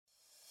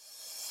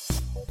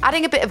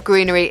Adding a bit of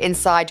greenery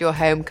inside your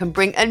home can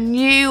bring a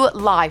new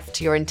life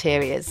to your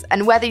interiors.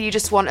 And whether you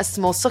just want a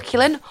small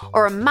succulent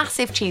or a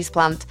massive cheese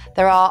plant,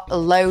 there are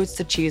loads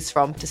to choose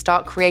from to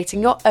start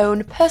creating your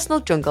own personal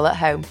jungle at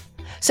home.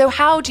 So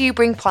how do you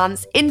bring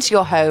plants into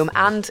your home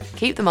and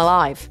keep them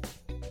alive?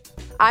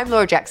 I'm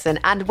Laura Jackson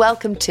and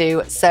welcome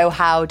to So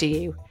How Do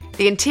You?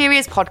 The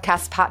interiors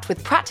podcast packed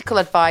with practical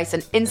advice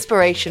and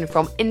inspiration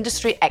from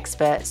industry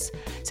experts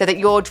so that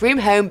your dream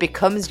home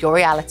becomes your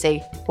reality,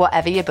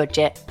 whatever your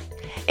budget.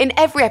 In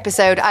every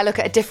episode, I look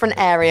at a different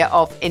area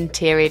of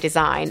interior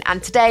design,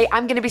 and today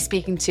I'm going to be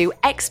speaking to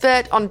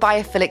expert on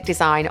biophilic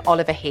design,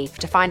 Oliver Heath,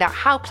 to find out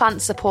how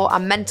plants support our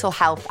mental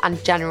health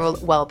and general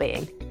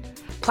well-being.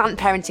 Plant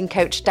parenting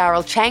coach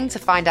Daryl Cheng to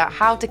find out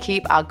how to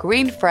keep our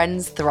green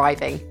friends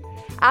thriving.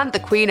 And the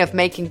queen of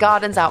making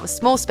gardens out of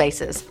small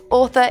spaces,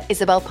 author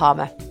Isabel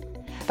Palmer.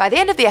 By the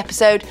end of the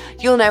episode,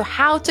 you'll know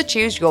how to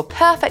choose your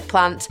perfect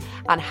plant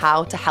and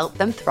how to help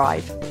them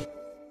thrive.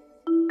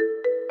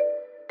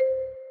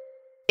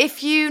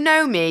 If you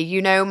know me,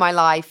 you know my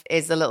life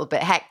is a little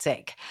bit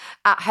hectic.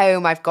 At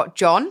home, I've got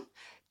John,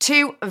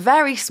 two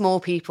very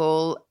small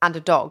people, and a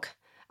dog.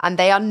 And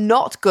they are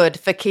not good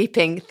for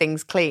keeping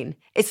things clean,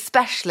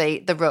 especially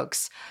the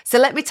rugs. So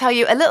let me tell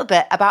you a little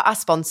bit about our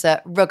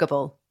sponsor,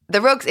 Ruggable. The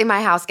rugs in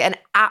my house get an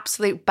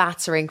absolute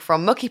battering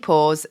from mucky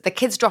paws, the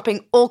kids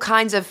dropping all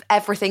kinds of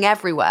everything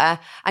everywhere,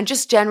 and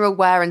just general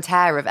wear and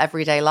tear of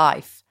everyday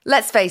life.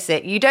 Let's face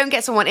it, you don't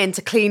get someone in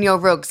to clean your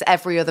rugs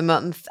every other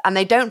month, and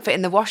they don't fit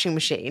in the washing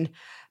machine.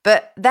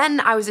 But then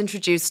I was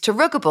introduced to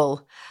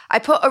Ruggable. I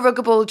put a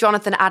Ruggable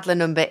Jonathan Adler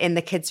number in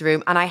the kids'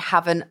 room and I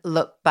haven't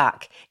looked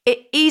back.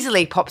 It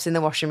easily pops in the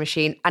washing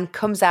machine and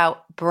comes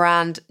out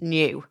brand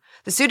new.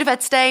 The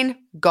Sudafed stain,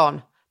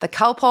 gone. The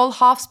Calpol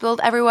half spilled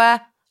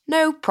everywhere,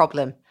 no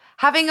problem.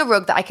 Having a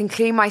rug that I can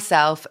clean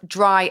myself,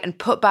 dry and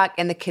put back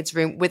in the kids'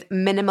 room with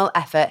minimal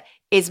effort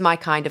is my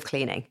kind of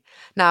cleaning.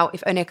 Now,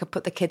 if only I could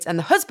put the kids and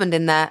the husband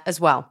in there as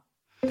well.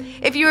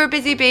 If you're a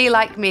busy bee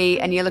like me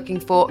and you're looking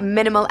for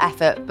minimal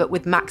effort but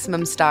with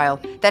maximum style,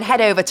 then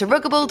head over to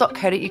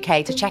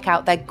ruggable.co.uk to check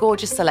out their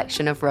gorgeous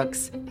selection of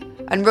rugs.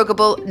 And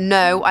Ruggable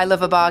know I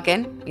love a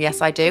bargain.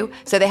 Yes, I do.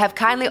 So they have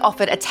kindly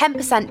offered a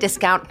 10%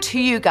 discount to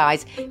you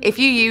guys if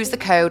you use the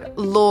code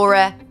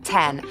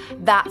LAURA10.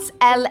 That's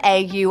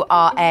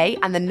LAURA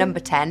and the number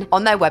 10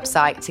 on their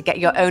website to get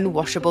your own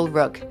washable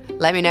rug.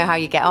 Let me know how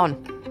you get on.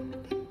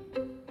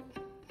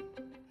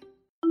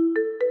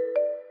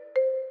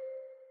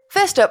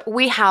 First up,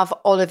 we have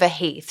Oliver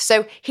Heath.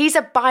 So he's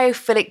a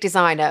biophilic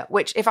designer,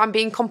 which, if I'm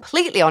being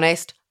completely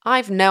honest,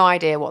 I've no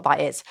idea what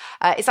that is.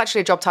 It's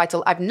actually a job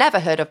title I've never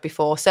heard of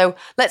before. So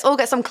let's all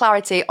get some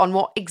clarity on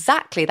what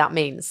exactly that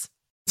means.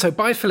 So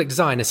biophilic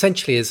design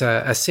essentially is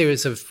a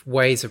series of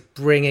ways of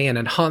bringing and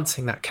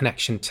enhancing that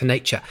connection to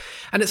nature.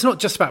 And it's not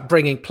just about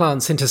bringing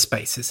plants into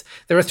spaces.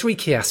 There are three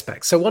key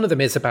aspects. So one of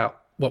them is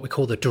about what we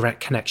call the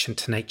direct connection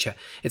to nature.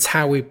 It's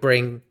how we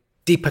bring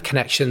deeper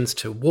connections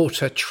to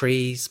water,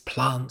 trees,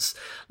 plants,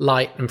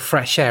 light and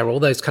fresh air, all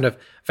those kind of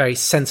very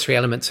sensory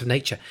elements of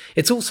nature.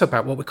 It's also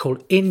about what we call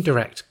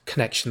indirect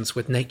connections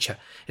with nature.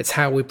 It's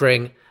how we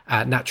bring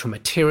natural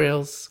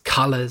materials,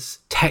 colours,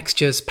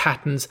 textures,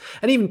 patterns,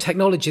 and even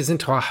technologies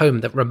into our home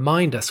that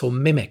remind us or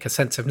mimic a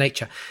sense of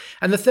nature.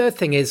 And the third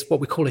thing is what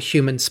we call a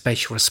human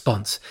spatial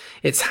response.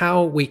 It's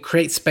how we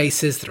create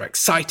spaces that are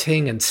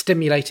exciting and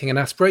stimulating and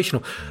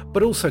aspirational,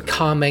 but also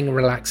calming,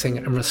 relaxing,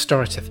 and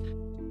restorative.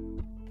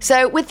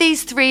 So with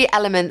these three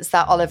elements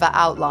that Oliver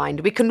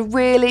outlined, we can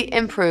really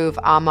improve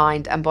our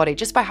mind and body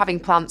just by having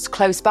plants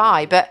close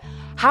by. But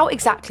how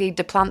exactly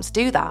do plants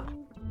do that?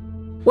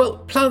 Well,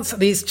 plants are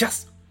these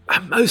just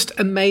most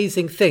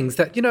amazing things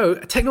that,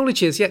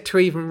 technology has yet to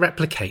even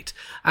replicate.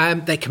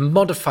 They can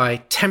modify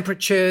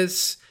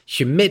temperatures,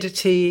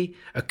 humidity,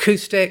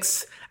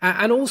 acoustics,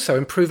 and also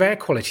improve air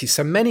quality.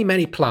 So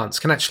many plants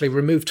can actually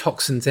remove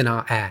toxins in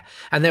our air.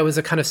 And there was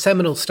a kind of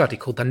seminal study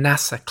called the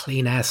NASA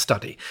Clean Air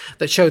Study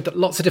that showed that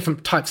lots of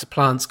different types of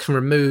plants can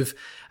remove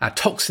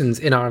toxins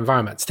in our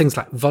environments, things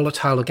like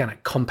volatile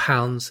organic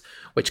compounds,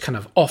 which kind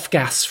of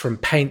off-gas from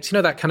paint,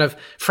 that kind of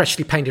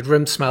freshly painted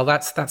room smell,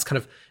 that's kind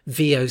of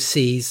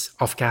VOCs,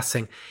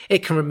 off-gassing.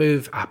 It can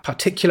remove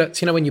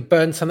particulates, when you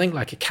burn something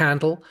like a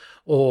candle,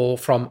 or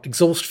from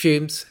exhaust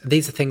fumes.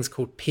 These are things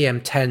called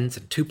PM10s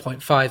and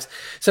 2.5s.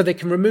 So they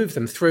can remove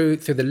them through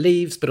the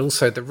leaves, but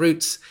also the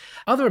roots.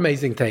 Other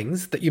amazing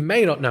things that you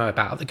may not know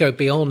about that go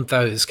beyond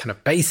those kind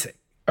of basic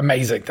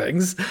amazing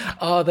things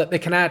are that they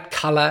can add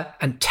colour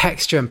and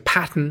texture and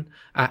pattern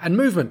and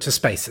movement to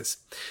spaces.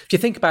 If you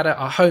think about it,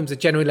 our homes are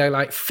generally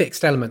like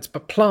fixed elements,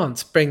 but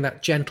plants bring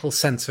that gentle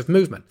sense of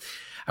movement.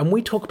 And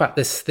we talk about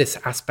this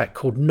aspect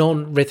called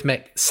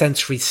non-rhythmic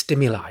sensory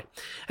stimuli.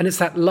 And it's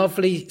that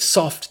lovely,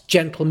 soft,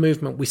 gentle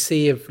movement we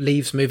see of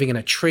leaves moving in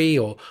a tree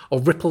or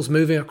ripples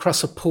moving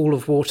across a pool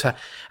of water.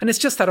 And it's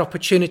just that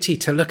opportunity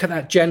to look at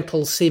that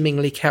gentle,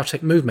 seemingly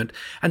chaotic movement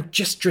and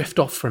just drift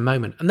off for a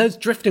moment. And those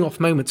drifting off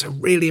moments are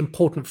really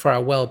important for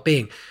our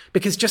well-being,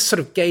 because just sort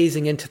of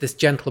gazing into this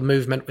gentle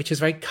movement, which is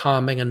very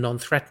calming and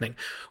non-threatening,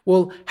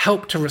 will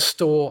help to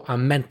restore our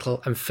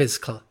mental and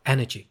physical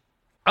energy.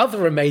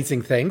 Other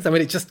amazing things, I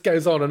mean, it just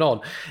goes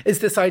on, is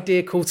this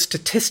idea called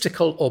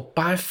statistical or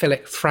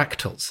biophilic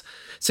fractals.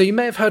 So you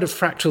may have heard of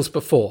fractals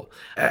before.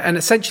 And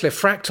essentially, a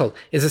fractal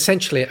is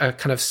essentially a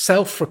kind of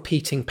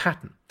self-repeating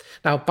pattern.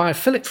 Now,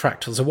 biophilic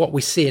fractals are what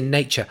we see in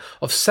nature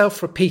of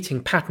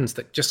self-repeating patterns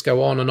that just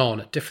go on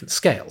at different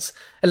scales.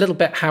 A little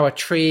bit how a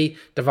tree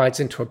divides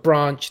into a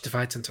branch,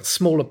 divides into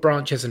smaller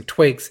branches and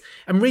twigs.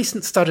 And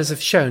recent studies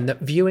have shown that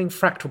viewing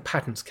fractal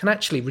patterns can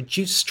actually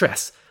reduce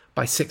stress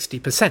by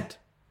 60%.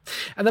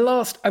 And the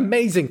last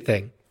amazing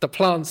thing that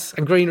plants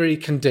and greenery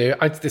can do,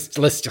 this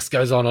list just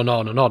goes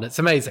on. It's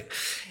amazing.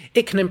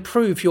 It can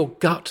improve your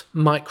gut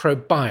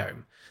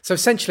microbiome. So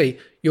essentially,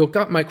 your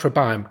gut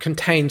microbiome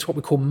contains what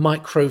we call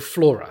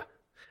microflora.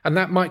 And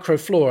that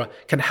microflora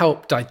can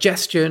help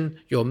digestion,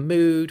 your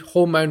mood,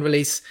 hormone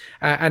release,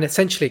 and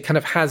essentially it kind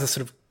of has a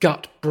sort of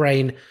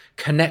gut-brain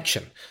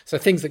connection. So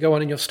things that go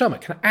on in your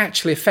stomach can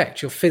actually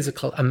affect your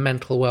physical and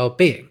mental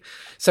well-being.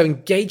 So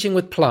engaging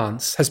with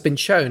plants has been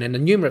shown in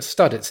numerous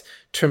studies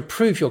to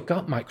improve your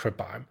gut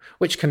microbiome,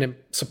 which can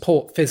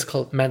support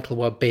physical, mental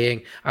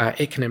well-being.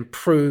 It can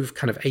improve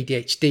kind of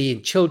ADHD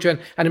in children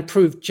and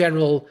improve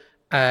general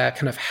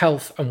kind of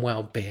health and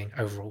well-being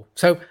overall.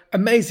 So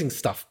amazing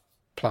stuff,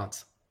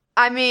 plants.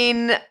 I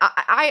mean,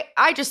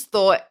 I just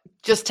thought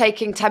just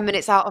taking 10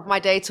 minutes out of my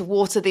day to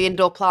water the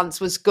indoor plants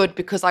was good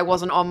because I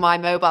wasn't on my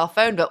mobile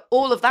phone, but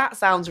all of that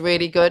sounds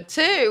really good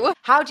too.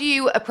 How do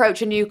you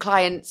approach a new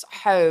client's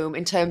home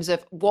in terms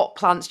of what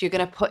plants you're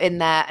going to put in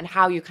there and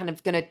how you're kind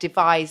of going to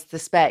devise the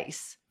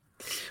space?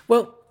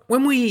 Well,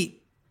 when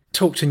we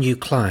talk to new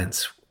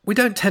clients, we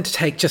don't tend to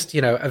take just,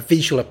 a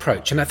visual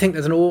approach. And I think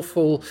there's an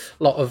awful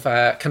lot of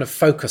kind of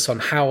focus on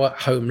how a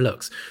home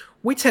looks.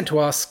 We tend to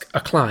ask a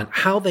client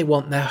how they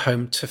want their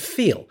home to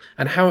feel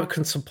and how it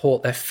can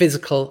support their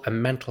physical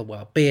and mental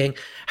well-being,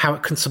 how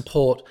it can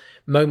support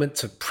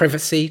moments of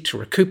privacy to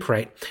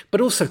recuperate, but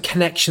also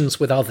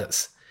connections with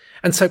others.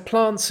 And so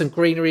plants and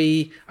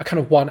greenery are kind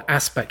of one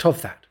aspect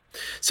of that.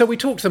 So we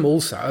talk to them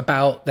also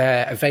about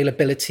their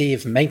availability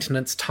of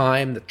maintenance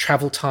time, the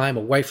travel time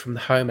away from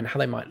the home and how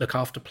they might look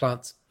after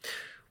plants.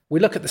 We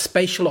look at the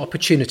spatial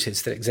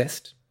opportunities that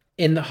exist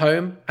in the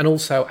home and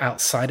also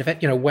outside of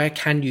it. Where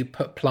can you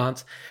put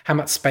plants? How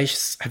much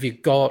space have you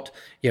got?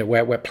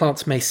 Where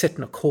plants may sit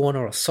in a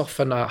corner or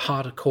soften a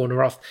harder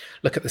corner off.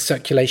 Look at the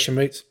circulation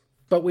routes.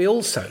 But we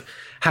also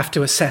have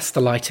to assess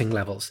the lighting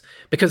levels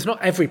because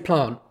not every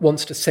plant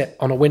wants to sit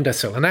on a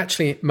windowsill, and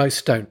actually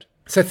most don't.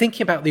 So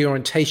thinking about the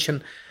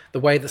orientation, the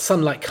way the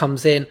sunlight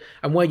comes in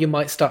and where you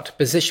might start to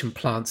position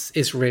plants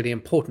is really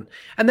important.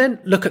 And then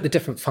look at the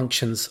different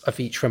functions of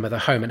each room of the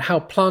home and how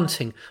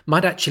planting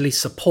might actually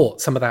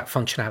support some of that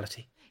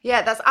functionality.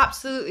 Yeah, that's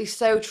absolutely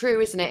so true,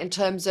 isn't it? In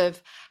terms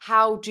of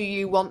how do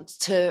you want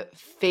to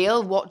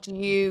feel?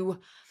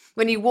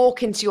 When you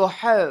walk into your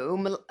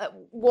home,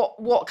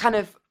 what kind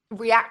of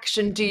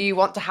reaction do you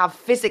want to have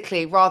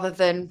physically rather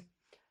than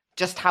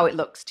just how it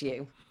looks to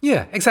you?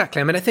 Yeah, exactly.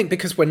 I mean, I think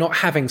because we're not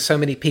having so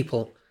many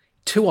people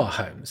to our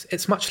homes,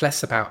 it's much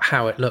less about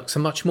how it looks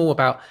and much more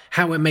about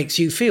how it makes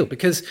you feel,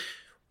 because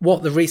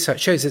what the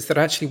research shows is that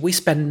actually we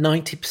spend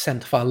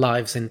 90% of our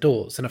lives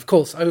indoors. And of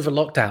course, over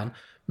lockdown,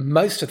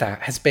 most of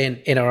that has been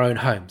in our own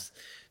homes.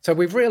 So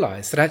we've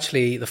realized that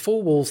actually the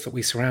four walls that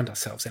we surround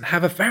ourselves in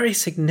have a very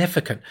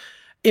significant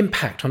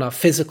impact on our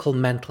physical,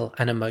 mental,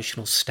 and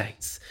emotional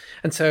states.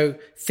 And so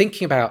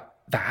thinking about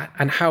that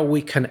and how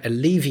we can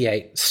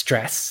alleviate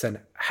stress and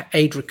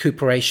aid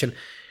recuperation,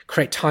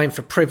 create time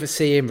for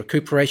privacy and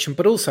recuperation,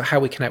 but also how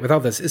we connect with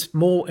others is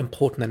more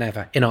important than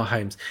ever in our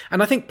homes.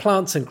 And I think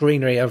plants and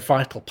greenery are a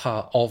vital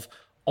part of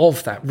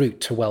that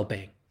route to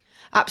well-being.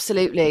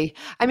 Absolutely.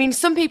 I mean,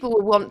 some people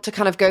will want to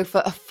kind of go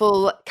for a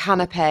full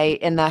canopy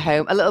in their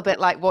home, a little bit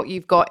like what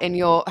you've got in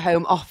your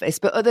home office,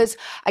 but others,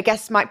 I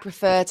guess, might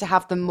prefer to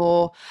have them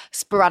more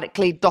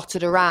sporadically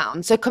dotted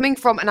around. So coming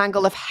from an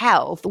angle of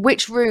health,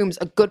 which rooms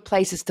are good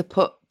places to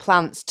put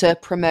plants to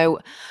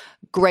promote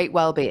great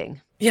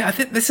well-being? Yeah, I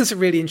think this is a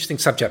really interesting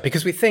subject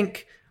because we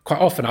think quite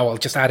often, I'll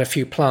just add a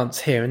few plants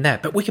here and there,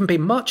 but we can be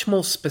much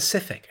more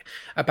specific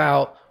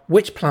about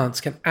which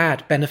plants can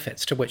add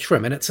benefits to which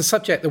room. And it's a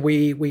subject that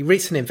we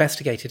recently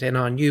investigated in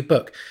our new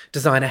book,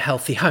 Design a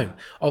Healthy Home,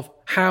 of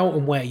how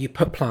and where you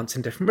put plants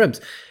in different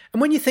rooms.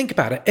 And when you think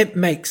about it, it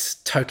makes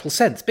total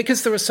sense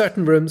because there are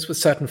certain rooms with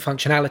certain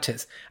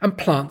functionalities and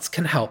plants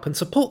can help and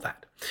support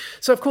that.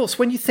 So of course,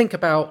 when you think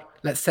about,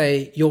 let's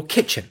say, your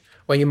kitchen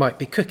where you might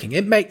be cooking,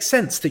 it makes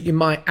sense that you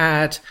might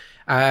add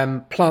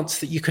plants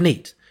that you can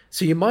eat.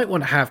 So you might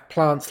want to have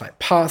plants like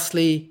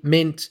parsley,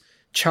 mint,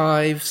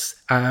 chives,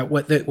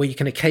 where you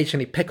can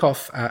occasionally pick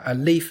off a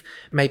leaf,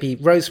 maybe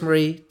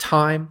rosemary,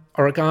 thyme,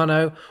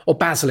 oregano, or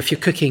basil if you're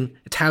cooking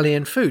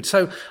Italian food.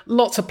 So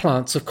lots of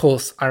plants, of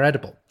course, are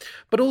edible.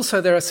 But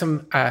also there are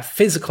some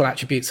physical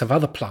attributes of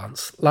other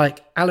plants,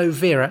 like aloe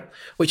vera,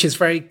 which is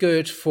very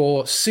good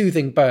for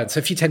soothing burns. So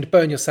if you tend to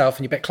burn yourself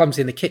and you're a bit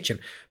clumsy in the kitchen,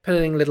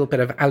 putting a little bit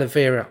of aloe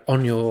vera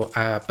on your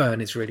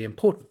burn is really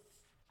important.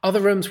 Other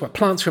rooms where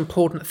plants are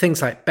important,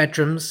 things like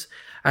bedrooms.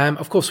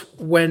 Of course,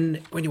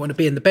 when you want to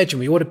be in the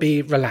bedroom, you want to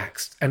be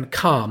relaxed and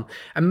calm.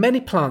 And many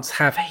plants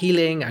have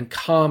healing and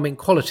calming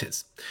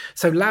qualities.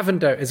 So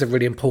lavender is a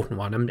really important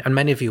one. And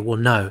many of you will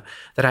know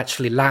that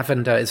actually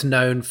lavender is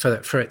known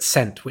for its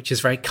scent, which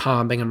is very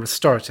calming and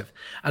restorative.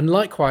 And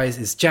likewise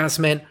is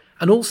jasmine,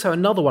 and also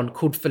another one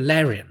called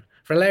valerian.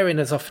 Valerian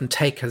is often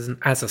taken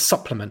as a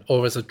supplement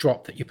or as a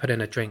drop that you put in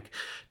a drink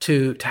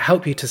to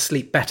help you to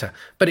sleep better.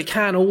 But it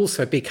can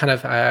also be kind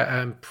of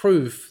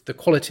improve the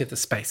quality of the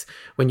space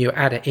when you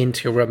add it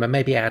into your room and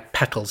maybe add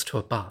petals to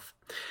a bath.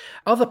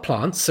 Other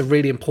plants are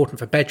really important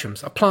for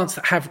bedrooms are plants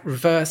that have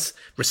reverse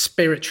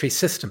respiratory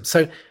systems.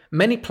 So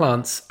many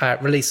plants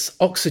release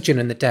oxygen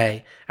in the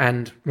day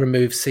and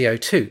remove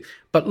CO2.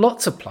 But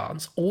lots of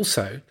plants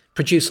also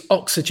produce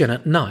oxygen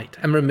at night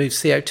and remove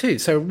CO2,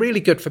 so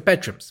really good for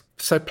bedrooms.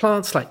 So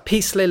plants like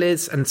peace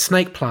lilies and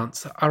snake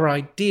plants are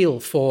ideal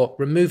for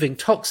removing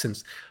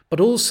toxins, but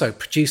also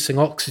producing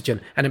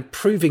oxygen and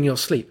improving your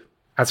sleep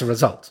as a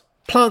result.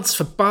 Plants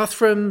for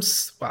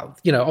bathrooms, well,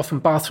 often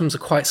bathrooms are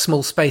quite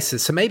small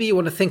spaces, so maybe you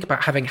want to think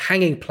about having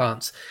hanging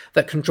plants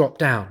that can drop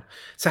down.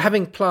 So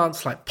having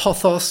plants like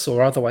pothos,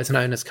 or otherwise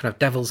known as kind of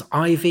devil's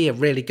ivy, are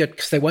really good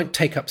because they won't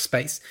take up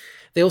space.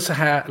 They also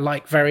have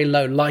very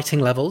low lighting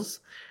levels.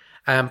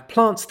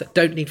 Plants that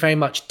don't need very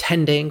much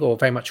tending or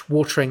very much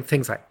watering,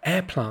 things like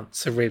air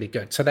plants are really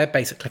good. So they're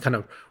basically kind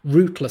of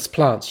rootless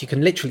plants. You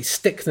can literally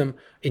stick them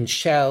in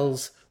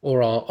shells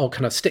or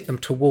kind of stick them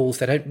to walls.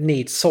 They don't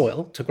need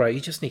soil to grow. You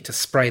just need to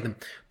spray them.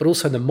 But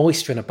also the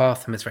moisture in a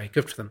bathroom is very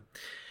good for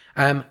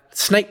them.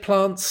 Snake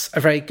plants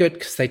are very good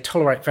because they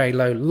tolerate very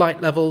low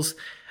light levels.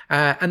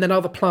 And then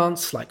other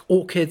plants like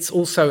orchids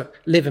also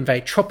live in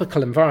very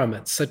tropical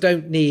environments. So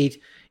don't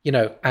need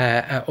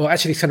or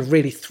actually kind of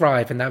really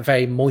thrive in that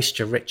very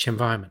moisture-rich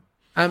environment.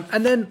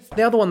 And then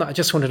the other one that I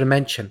just wanted to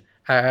mention,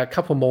 a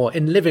couple more,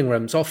 in living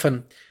rooms.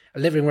 Often a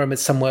living room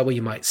is somewhere where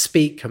you might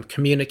speak and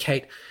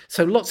communicate.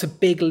 So lots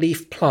of big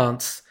leaf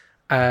plants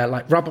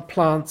like rubber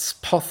plants,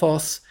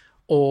 pothos,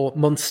 or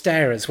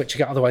monsteras, which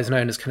are otherwise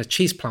known as kind of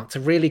cheese plants, are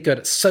really good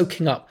at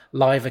soaking up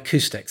live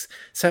acoustics.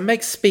 So it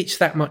makes speech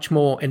that much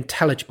more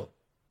intelligible.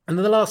 And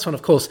then the last one,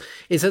 of course,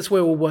 is as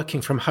we're all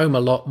working from home a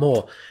lot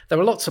more, there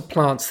are lots of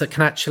plants that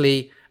can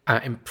actually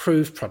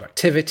improve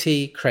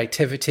productivity,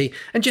 creativity,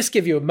 and just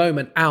give you a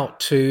moment out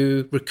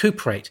to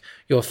recuperate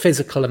your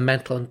physical and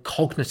mental and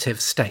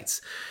cognitive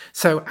states.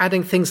 So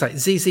adding things like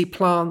ZZ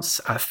plants,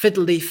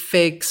 fiddle leaf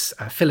figs,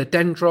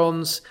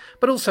 philodendrons,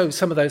 but also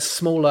some of those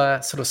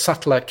smaller, sort of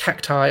subtler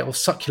cacti or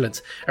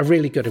succulents are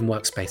really good in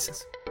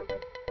workspaces.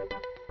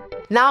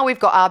 Now we've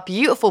got our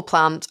beautiful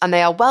plants and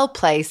they are well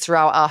placed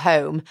throughout our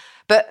home,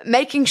 but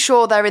making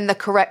sure they're in the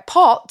correct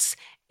pots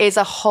is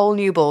a whole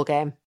new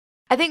ballgame.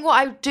 I think what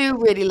I do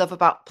really love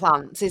about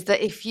plants is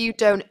that if you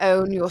don't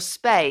own your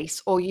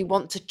space or you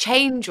want to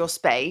change your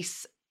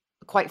space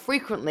quite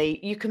frequently,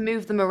 you can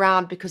move them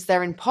around because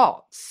they're in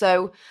pots.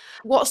 So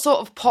what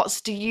sort of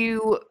pots do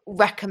you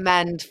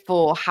recommend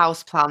for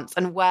houseplants,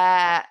 and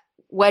where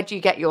do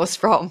you get yours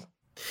from?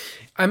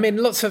 I mean,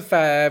 lots of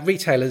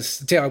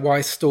retailers,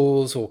 DIY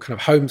stores or kind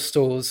of home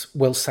stores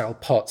will sell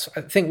pots.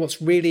 I think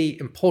what's really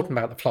important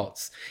about the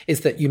pots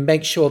is that you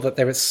make sure that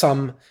there is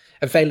some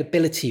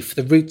availability for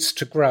the roots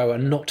to grow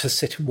and not to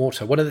sit in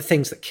water. One of the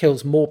things that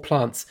kills more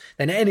plants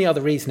than any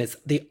other reason is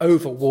the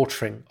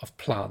overwatering of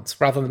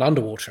plants rather than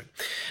underwatering.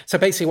 So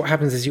basically what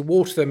happens is you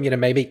water them,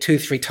 maybe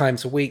 2-3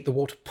 times a week, the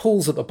water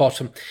pools at the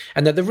bottom,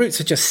 and then the roots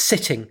are just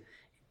sitting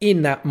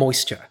in that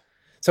moisture.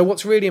 So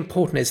what's really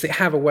important is they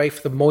have a way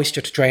for the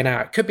moisture to drain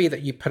out. It could be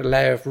that you put a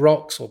layer of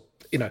rocks or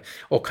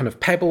kind of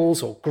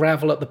pebbles or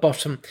gravel at the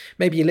bottom.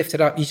 Maybe you lift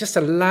it up. You just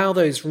allow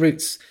those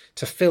roots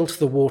to filter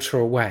the water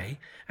away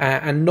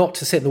and not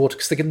to sit in the water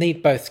because they can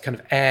need both kind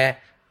of air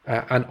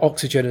and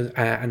oxygen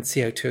and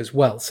CO2 as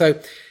well. So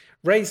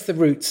raise the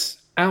roots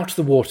out of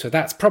the water.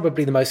 That's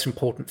probably the most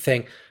important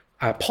thing.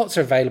 Pots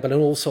are available in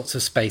all sorts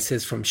of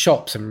spaces from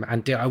shops and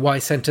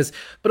DIY centres.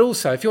 But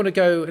also, if you want to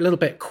go a little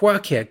bit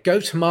quirkier, go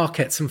to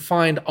markets and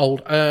find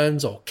old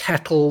urns or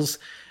kettles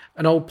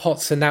and old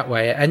pots in that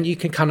way. And you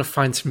can kind of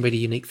find some really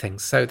unique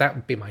things. So that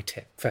would be my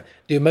tip for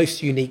the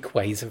most unique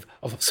ways of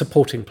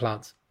supporting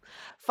plants.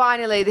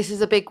 Finally, this is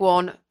a big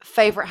one.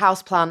 Favourite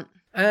houseplant?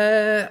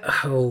 I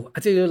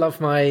do love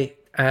my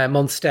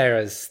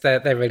monsteras.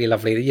 They're really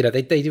lovely.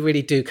 They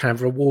really do kind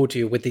of reward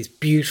you with these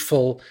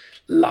beautiful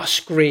lush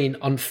green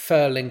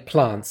unfurling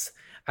plants.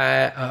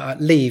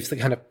 leaves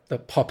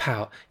that pop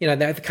out.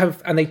 They're kind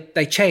of, and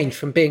they change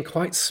from being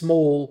quite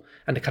small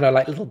and kind of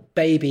like little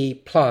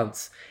baby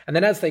plants. And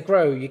then as they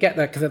grow, you get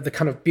the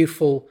kind of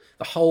beautiful,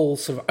 the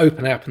holes sort of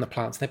open up in the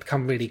plants and they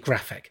become really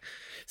graphic.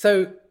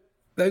 So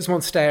those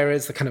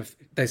monsteras,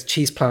 those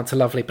cheese plants are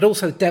lovely, but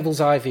also devil's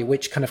ivy,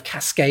 which kind of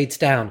cascades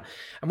down.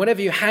 And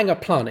whenever you hang a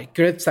plant, it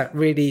gives that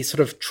really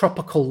sort of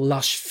tropical,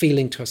 lush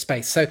feeling to a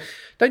space. So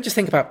don't just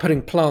think about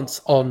putting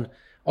plants on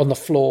the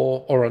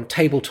floor or on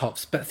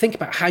tabletops, but think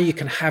about how you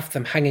can have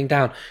them hanging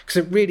down, because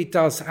it really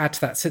does add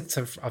to that sense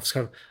of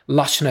sort of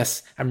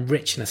lushness and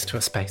richness to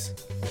a space.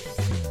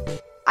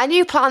 I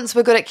knew plants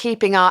were good at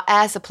keeping our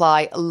air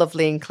supply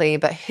lovely and clean,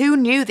 but who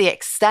knew the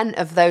extent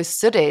of those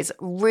studies?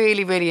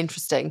 Really, really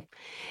interesting.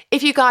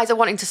 If you guys are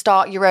wanting to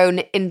start your own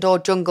indoor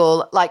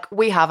jungle like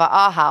we have at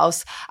our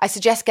house, I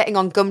suggest getting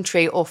on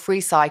Gumtree or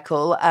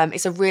FreeCycle.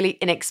 It's a really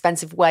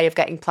inexpensive way of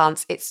getting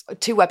plants. It's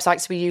 2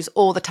 websites we use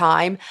all the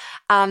time.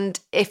 And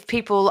if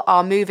people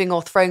are moving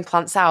or throwing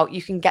plants out,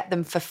 you can get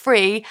them for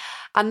free.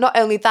 And not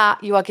only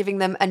that, you are giving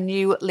them a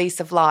new lease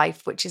of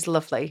life, which is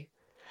lovely.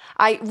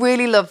 I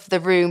really love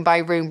the room by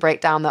room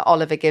breakdown that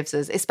Oliver gives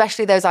us,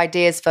 especially those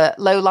ideas for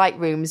low light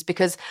rooms,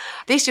 because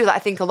the issue that I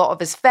think a lot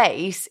of us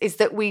face is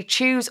that we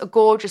choose a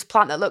gorgeous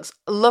plant that looks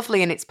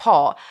lovely in its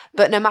pot,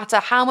 but no matter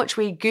how much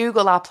we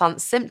Google our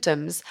plant's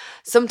symptoms,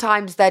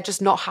 sometimes they're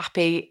just not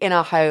happy in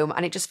our home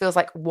and it just feels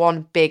like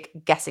one big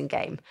guessing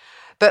game.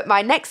 But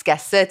my next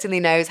guest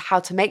certainly knows how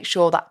to make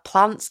sure that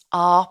plants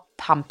are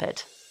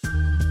pampered.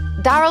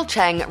 Daryl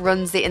Cheng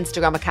runs the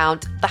Instagram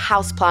account, The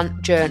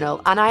Houseplant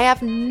Journal, and I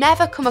have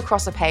never come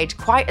across a page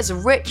quite as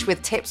rich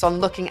with tips on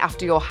looking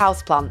after your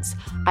houseplants.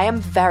 I am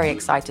very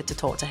excited to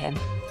talk to him.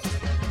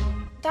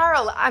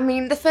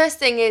 Daryl, the first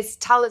thing is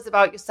tell us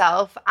about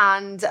yourself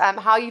and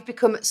how you've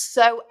become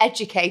so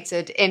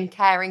educated in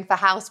caring for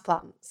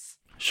houseplants.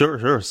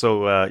 Sure.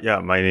 So,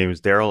 my name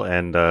is Daryl,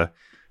 and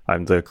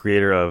I'm the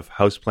creator of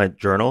Houseplant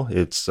Journal.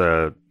 It's,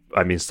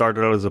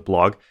 started out as a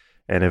blog,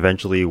 and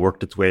eventually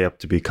worked its way up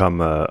to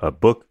become a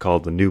book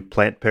called The New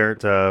Plant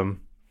Parent.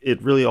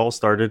 It really all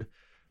started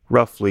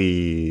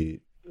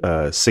roughly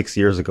 6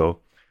 years ago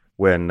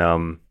when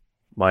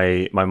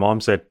my mom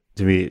said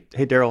to me,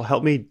 "Hey, Daryl,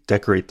 help me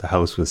decorate the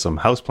house with some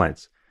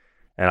houseplants."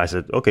 And I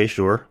said, "Okay,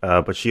 sure."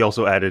 But she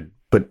also added,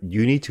 "But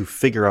you need to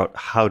figure out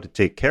how to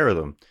take care of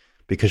them,"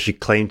 because she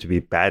claimed to be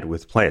bad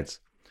with plants,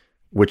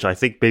 which I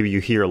think maybe you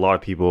hear a lot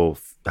of people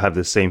have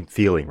the same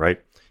feeling, right?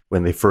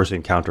 When they first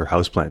encounter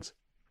houseplants.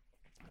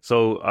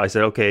 So I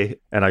said, okay.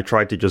 And I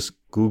tried to just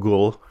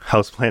Google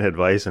houseplant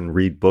advice and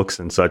read books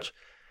and such.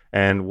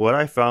 And what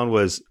I found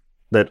was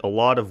that a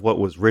lot of what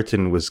was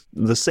written was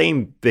the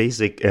same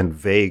basic and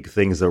vague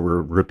things that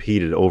were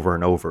repeated over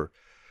and over,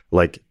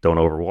 like don't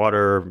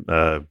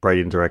overwater, bright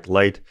indirect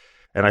light.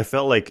 And I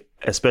felt like,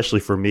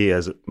 especially for me,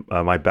 as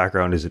my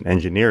background is in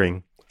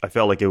engineering, I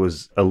felt like it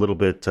was a little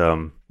bit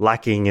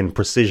lacking in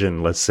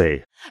precision, let's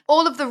say.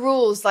 All of the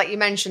rules, like you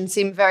mentioned,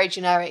 seem very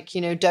generic.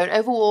 Don't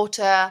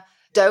overwater.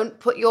 Don't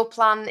put your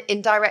plant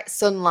in direct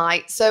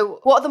sunlight. So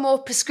what are the more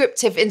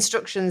prescriptive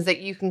instructions that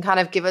you can kind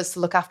of give us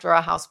to look after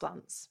our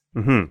houseplants?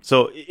 Mm-hmm.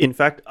 So in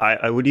fact,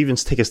 I would even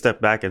take a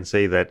step back and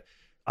say that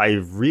I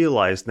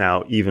realized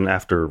now, even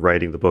after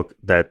writing the book,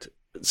 that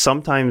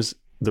sometimes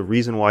the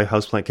reason why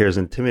houseplant care is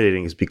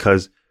intimidating is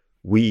because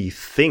we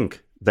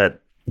think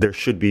that there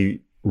should be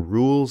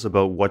rules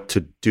about what to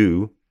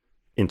do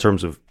in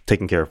terms of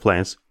taking care of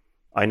plants.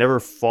 I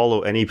never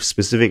follow any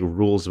specific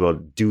rules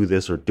about do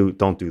this or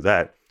don't do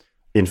that.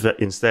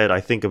 Instead, I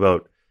think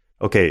about,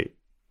 okay,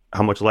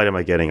 how much light am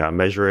I getting? I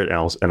measure it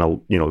and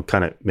I'll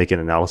kind of make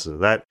an analysis of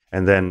that.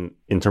 And then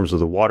in terms of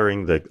the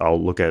watering,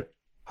 I'll look at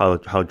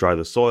how dry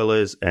the soil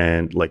is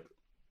and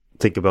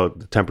think about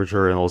the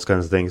temperature and all those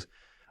kinds of things.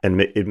 And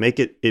it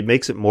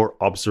makes it more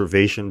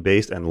observation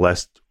based and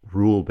less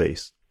rule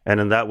based. And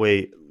in that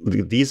way,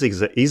 the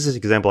easiest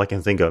example I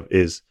can think of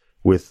is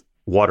with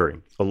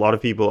watering. A lot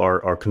of people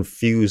are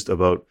confused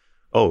about,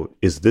 oh,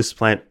 is this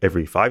plant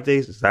every 5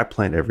 days? Is that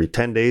plant every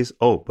 10 days?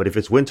 Oh, but if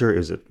it's winter,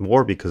 is it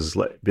more because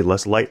it's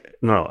less light?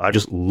 No, I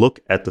just look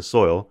at the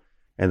soil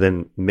and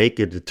then make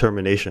a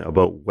determination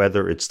about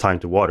whether it's time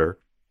to water.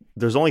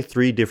 There's only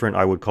 3 different,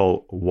 I would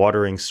call,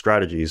 watering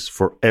strategies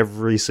for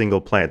every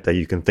single plant that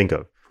you can think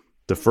of.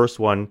 The first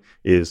one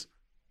is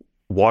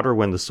water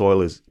when the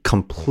soil is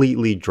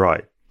completely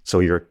dry. So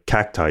your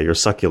cacti, your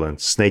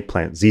succulents, snake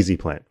plant, ZZ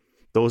plant.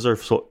 Those are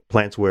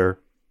plants where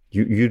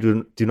you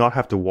do not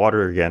have to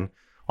water again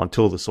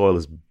until the soil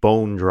is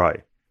bone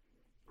dry.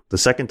 The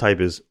second type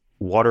is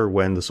water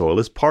when the soil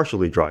is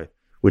partially dry,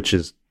 which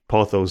is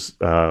pothos,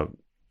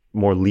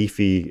 more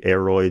leafy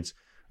aeroids,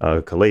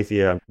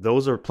 calathea.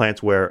 Those are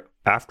plants where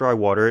after I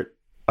water it,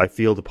 I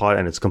feel the pot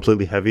and it's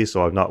completely heavy,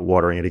 so I'm not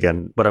watering it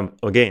again. But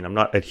I'm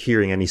not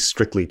adhering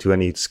strictly to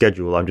any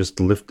schedule. I'm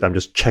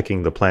just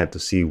checking the plant to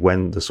see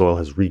when the soil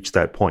has reached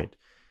that point.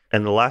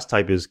 And the last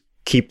type is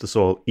keep the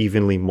soil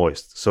evenly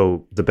moist.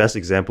 So the best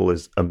example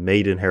is a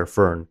maidenhair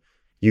fern.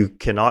 You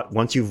cannot,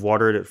 once you've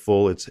watered it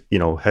full, it's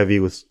heavy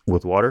with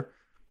water,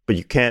 but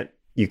you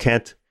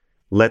can't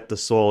let the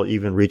soil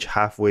even reach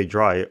halfway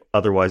dry.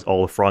 Otherwise,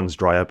 all the fronds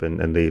dry up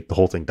and the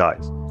whole thing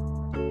dies.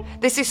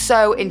 This is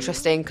so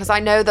interesting because I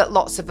know that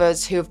lots of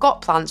us who have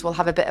got plants will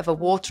have a bit of a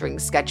watering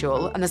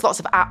schedule, and there's lots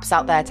of apps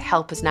out there to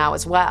help us now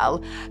as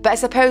well. But I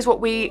suppose what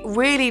we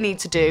really need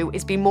to do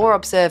is be more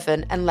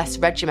observant and less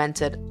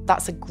regimented.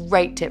 That's a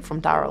great tip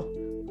from Daryl.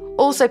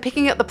 Also,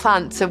 picking up the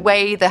plant to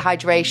weigh the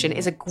hydration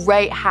is a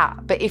great hack,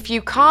 but if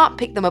you can't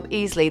pick them up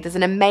easily, there's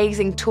an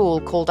amazing tool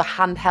called a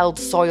handheld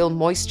soil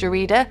moisture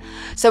reader.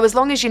 So as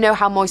long as you know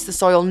how moist the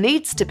soil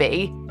needs to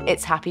be,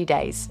 it's happy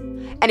days.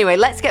 Anyway,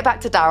 let's get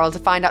back to Daryl to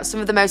find out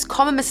some of the most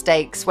common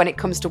mistakes when it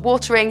comes to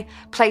watering,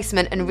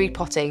 placement and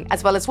repotting,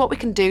 as well as what we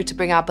can do to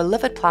bring our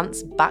beloved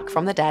plants back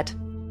from the dead.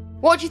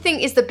 What do you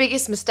think is the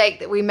biggest mistake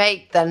that we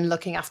make then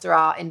looking after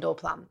our indoor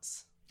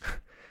plants?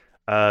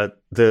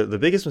 The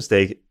biggest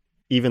mistake,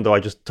 even though I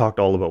just talked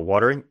all about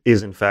watering,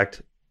 is in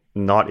fact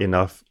not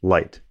enough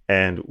light.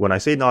 And when I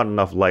say not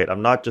enough light,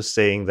 I'm not just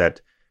saying that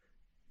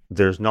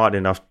there's not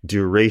enough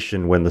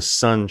duration when the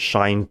sun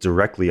shines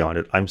directly on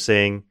it. I'm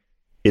saying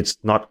it's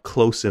not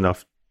close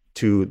enough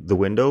to the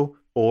window,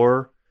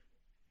 or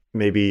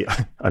maybe,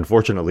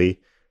 unfortunately,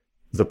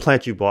 the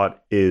plant you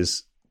bought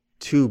is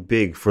too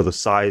big for the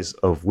size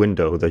of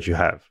window that you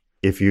have.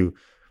 If you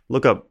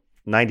look up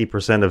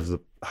 90% of the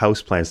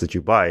house plants that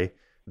you buy,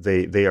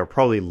 they are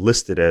probably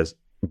listed as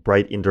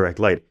bright indirect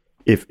light.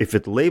 If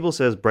the label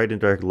says bright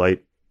indirect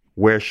light,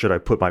 where should I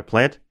put my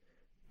plant?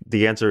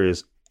 The answer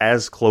is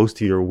as close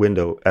to your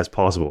window as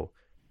possible.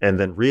 And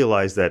then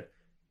realize that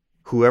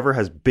whoever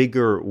has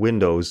bigger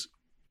windows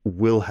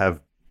will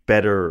have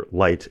better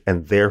light,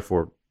 and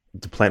therefore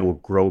the plant will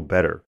grow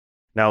better.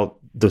 Now,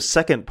 the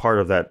second part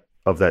of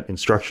that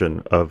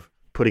instruction of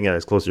putting it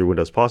as close to your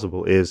window as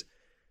possible is,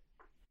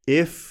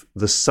 if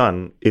the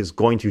sun is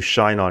going to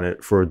shine on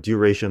it for a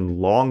duration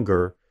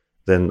longer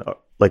than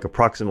like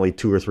approximately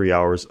 2 or 3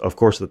 hours, of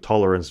course the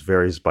tolerance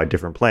varies by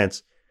different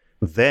plants,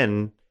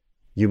 then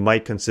you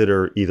might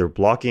consider either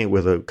blocking it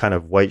with a kind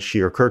of white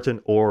sheer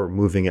curtain or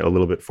moving it a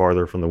little bit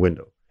farther from the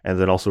window. And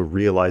then also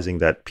realizing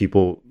that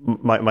people,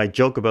 my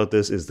joke about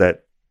this is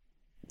that,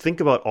 think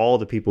about all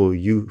the people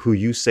who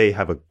you say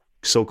have a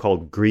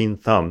so-called green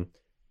thumb,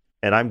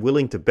 and I'm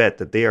willing to bet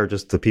that they are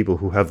just the people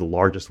who have the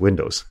largest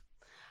windows.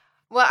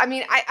 Well, I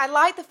mean, I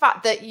like the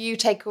fact that you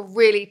take a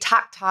really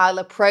tactile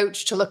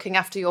approach to looking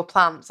after your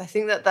plants. I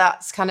think that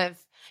that's kind of,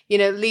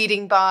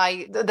 leading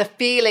by the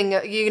feeling,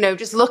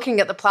 just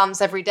looking at the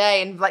plants every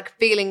day and like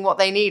feeling what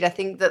they need. I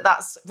think that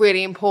that's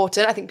really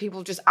important. I think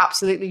people just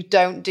absolutely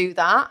don't do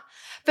that.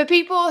 For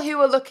people who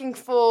are looking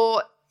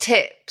for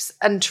tips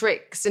and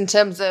tricks in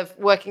terms of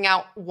working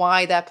out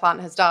why their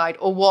plant has died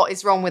or what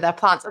is wrong with their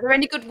plants, are there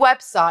any good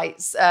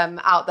websites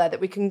out there that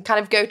we can kind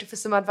of go to for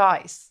some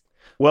advice?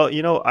 Well,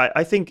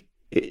 I think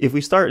if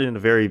we start in a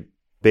very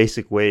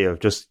basic way of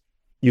just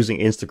using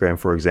Instagram,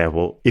 for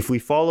example, if we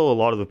follow a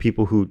lot of the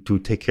people who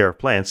take care of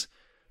plants,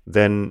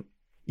 then,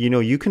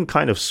 you can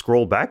kind of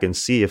scroll back and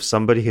see if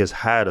somebody has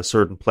had a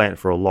certain plant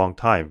for a long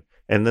time.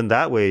 And then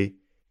that way,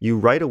 you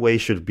right away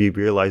should be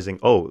realizing,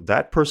 oh,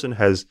 that person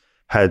has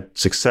had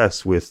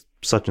success with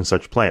such and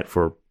such plant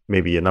for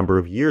maybe a number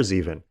of years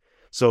even.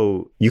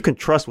 So you can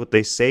trust what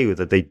they say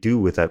that they do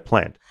with that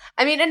plant.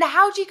 I mean, and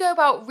how do you go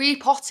about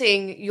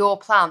repotting your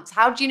plants?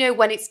 How do you know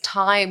when it's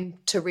time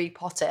to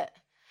repot it?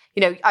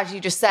 As you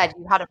just said,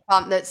 you had a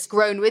plant that's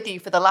grown with you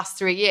for the last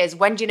 3 years.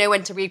 When do you know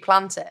when to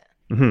replant it?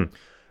 Mm-hmm.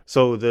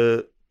 So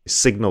the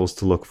signals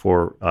to look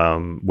for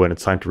when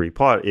it's time to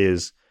repot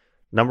is,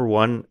 number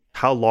one,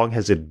 how long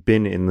has it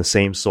been in the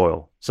same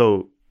soil?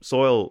 So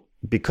soil,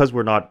 because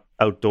we're not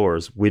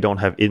outdoors, we don't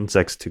have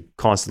insects to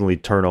constantly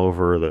turn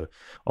over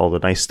all the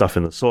nice stuff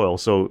in the soil.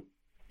 So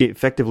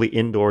effectively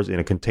indoors in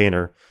a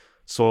container,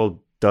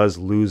 soil does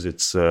lose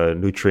its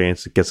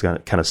nutrients. It gets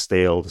kind of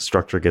stale. The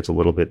structure gets a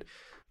little bit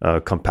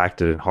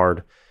compacted and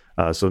hard.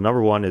 So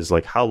number one is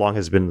like, how long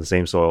has it been in the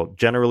same soil?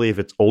 Generally, if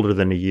it's older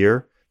than a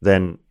year,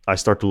 then I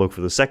start to look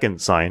for the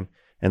second sign,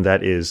 and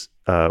that is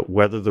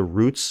whether the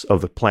roots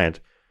of the plant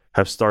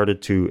have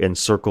started to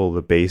encircle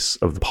the base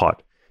of the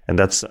pot. And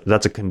that's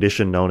a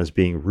condition known as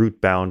being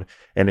root bound.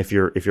 And if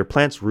your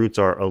plant's roots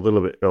are a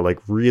little bit like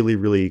really,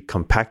 really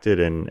compacted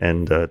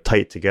and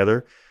tight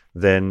together,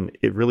 then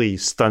it really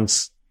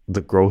stunts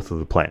the growth of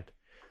the plant.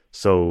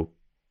 So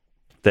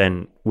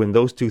then when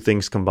those two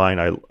things combine,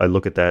 I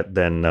look at that,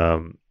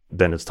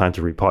 then it's time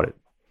to repot it.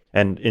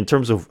 And in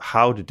terms of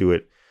how to do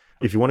it,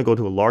 if you want to go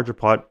to a larger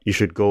pot, you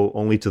should go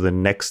only to the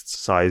next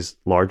size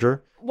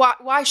larger.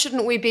 Why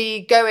shouldn't we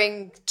be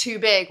going too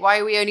big? Why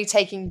are we only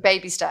taking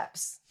baby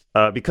steps?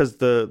 Because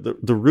the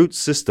root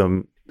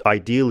system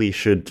ideally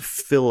should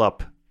fill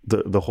up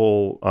the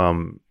whole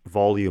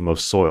volume of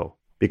soil.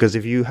 Because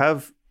if you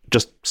have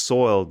just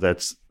soil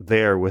that's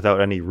there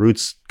without any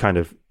roots, kind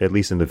of at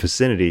least in the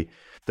vicinity,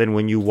 then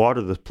when you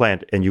water the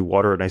plant and you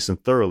water it nice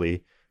and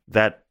thoroughly,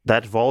 that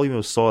volume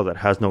of soil that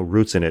has no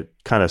roots in it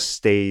kind of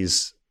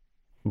stays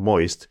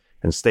moist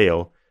and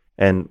stale.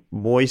 And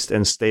moist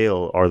and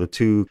stale are the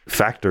two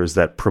factors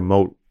that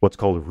promote what's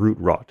called root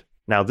rot.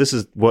 Now, this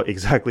is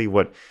exactly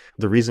what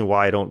the reason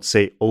why I don't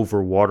say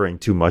overwatering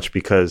too much,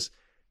 because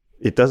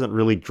it doesn't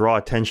really draw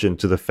attention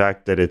to the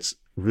fact that it's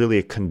really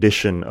a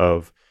condition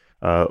of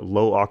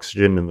low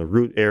oxygen in the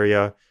root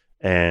area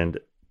and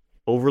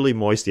overly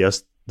moist.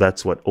 Yes,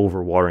 that's what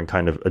overwatering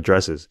kind of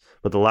addresses.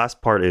 But the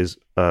last part is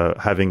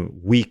having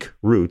weak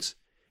roots.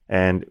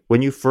 And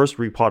when you first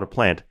repot a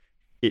plant,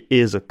 it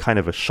is a kind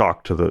of a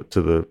shock to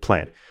the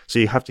plant. So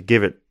you have to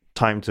give it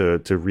time to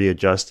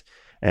readjust.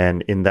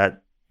 And in that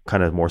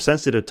kind of more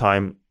sensitive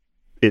time,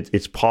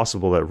 it's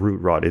possible that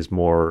root rot is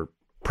more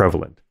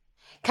prevalent.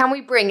 Can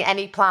we bring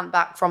any plant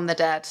back from the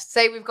dead?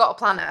 Say we've got a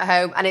plant at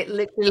home and it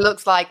literally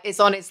looks like it's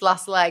on its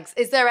last legs.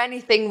 Is there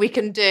anything we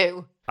can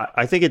do?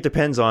 I think it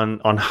depends on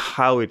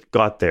how it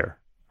got there.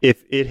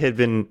 If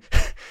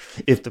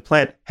the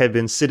plant had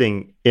been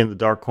sitting in the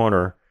dark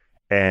corner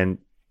and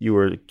you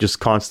were just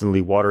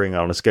constantly watering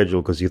on a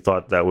schedule because you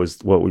thought that was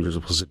what we were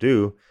supposed to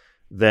do,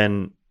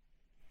 then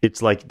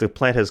it's like the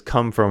plant has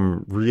come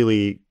from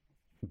really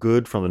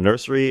good from the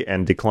nursery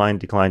and decline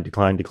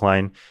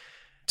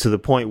to the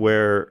point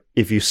where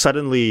if you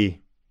suddenly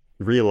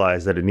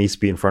realize that it needs to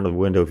be in front of the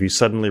window, if you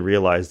suddenly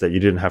realize that you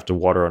didn't have to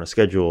water on a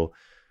schedule,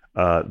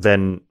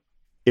 then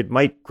it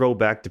might grow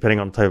back depending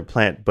on the type of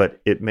plant,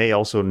 but it may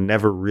also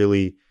never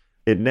really,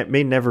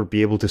 may never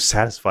be able to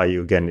satisfy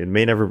you again. It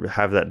may never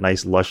have that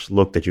nice lush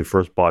look that you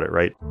first bought it,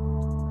 right?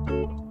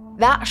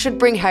 That should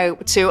bring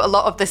hope to a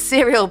lot of the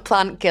serial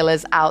plant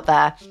killers out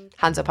there.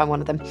 Hands up, I'm one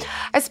of them.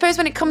 I suppose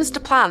when it comes to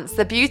plants,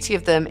 the beauty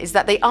of them is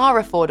that they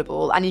are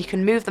affordable and you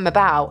can move them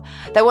about.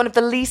 They're one of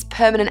the least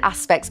permanent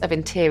aspects of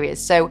interiors,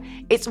 so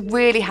it's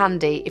really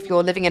handy if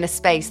you're living in a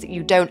space that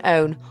you don't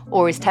own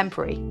or is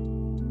temporary.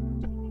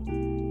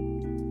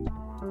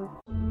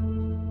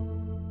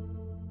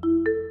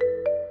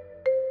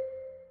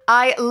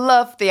 I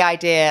love the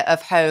idea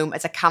of home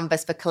as a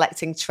canvas for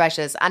collecting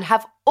treasures and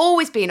have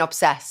always been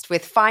obsessed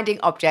with finding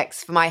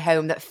objects for my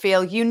home that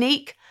feel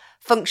unique,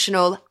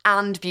 functional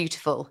and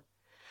beautiful.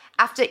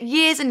 After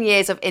years and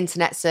years of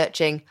internet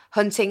searching,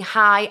 hunting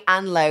high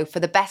and low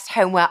for the best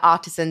homeware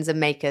artisans and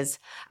makers,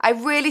 I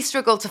really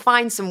struggled to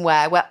find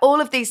somewhere where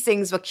all of these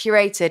things were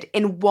curated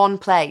in one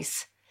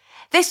place.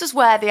 This was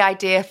where the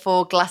idea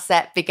for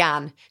Glacette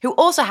began, who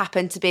also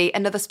happened to be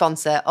another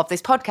sponsor of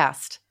this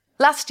podcast.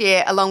 Last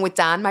year, along with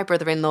Dan, my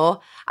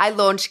brother-in-law, I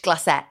launched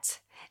Glacette,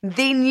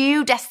 the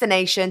new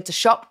destination to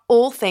shop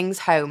all things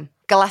home.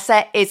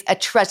 Glacette is a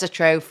treasure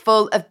trove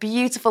full of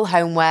beautiful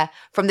homeware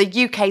from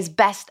the UK's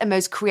best and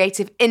most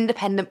creative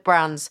independent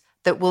brands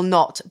that will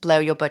not blow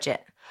your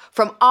budget.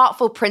 From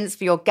artful prints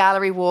for your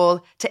gallery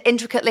wall to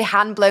intricately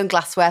hand-blown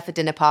glassware for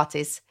dinner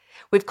parties,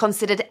 we've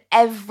considered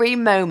every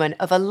moment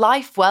of a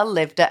life well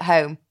lived at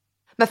home.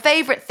 My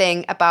favourite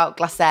thing about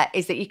Glacette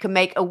is that you can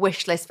make a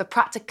wish list for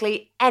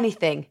practically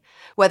anything,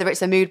 whether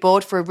it's a mood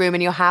board for a room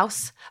in your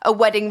house, a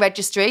wedding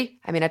registry,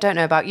 I mean, I don't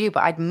know about you,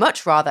 but I'd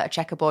much rather a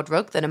checkerboard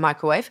rug than a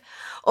microwave,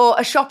 or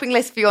a shopping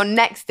list for your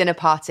next dinner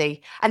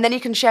party, and then you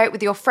can share it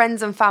with your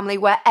friends and family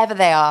wherever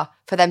they are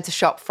for them to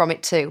shop from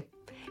it too.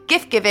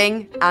 Gift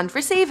giving and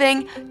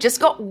receiving just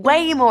got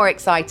way more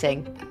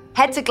exciting.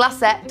 Head to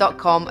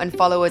glacette.com and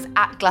follow us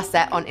at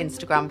Glacette on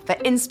Instagram for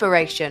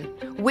inspiration,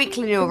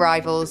 weekly new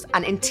arrivals,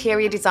 and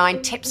interior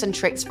design tips and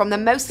tricks from the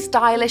most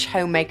stylish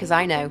homemakers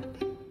I know.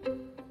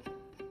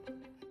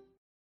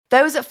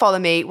 Those that follow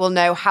me will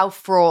know how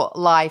fraught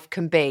life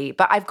can be,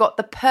 but I've got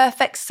the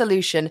perfect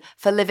solution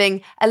for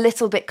living a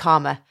little bit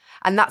calmer,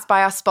 and that's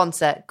by our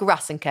sponsor,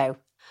 Grass & Co.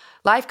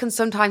 Life can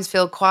sometimes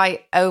feel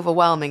quite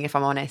overwhelming, if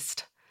I'm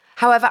honest.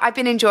 However, I've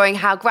been enjoying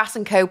how Grass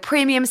 & Co.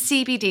 premium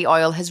CBD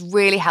oil has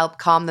really helped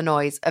calm the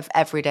noise of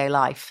everyday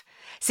life.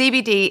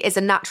 CBD is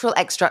a natural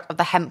extract of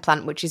the hemp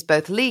plant, which is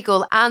both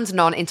legal and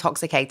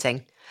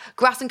non-intoxicating.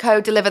 Grass &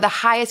 Co. deliver the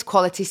highest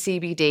quality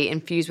CBD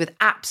infused with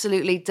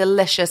absolutely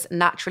delicious,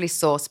 naturally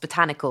sourced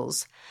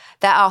botanicals.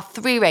 There are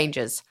 3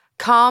 ranges: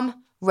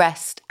 Calm,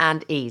 Rest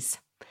and Ease.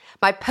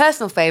 My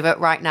personal favourite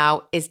right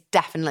now is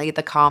definitely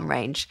the Calm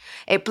range.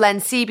 It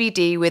blends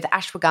CBD with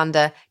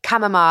ashwagandha,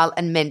 chamomile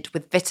and mint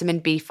with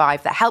vitamin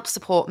B5 that helps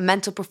support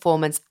mental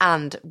performance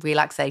and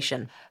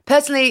relaxation.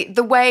 Personally,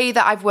 the way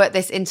that I've worked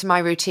this into my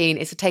routine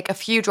is to take a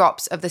few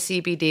drops of the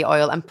CBD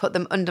oil and put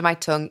them under my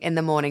tongue in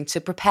the morning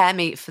to prepare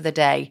me for the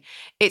day.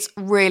 It's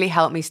really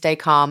helped me stay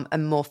calm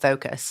and more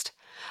focused.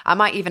 I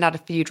might even add a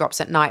few drops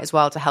at night as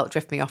well to help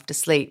drift me off to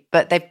sleep.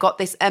 But they've got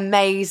this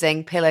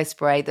amazing pillow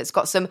spray that's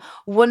got some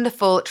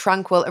wonderful,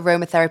 tranquil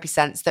aromatherapy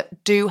scents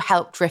that do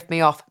help drift me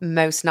off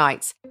most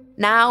nights.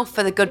 Now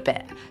for the good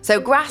bit.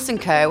 So Grass &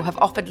 Co. have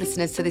offered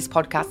listeners to this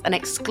podcast an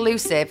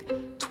exclusive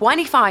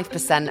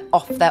 25%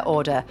 off their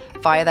order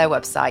via their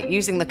website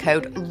using the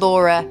code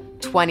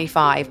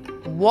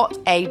LAURA25. What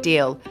a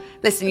deal.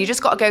 Listen, you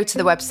just got to go to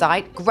the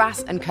website,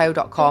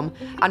 grassandco.com,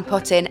 and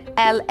put in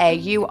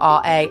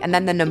LAURA and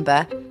then the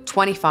number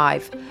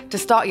 25 to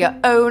start your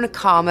own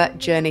calmer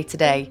journey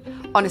today.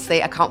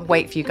 Honestly, I can't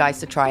wait for you guys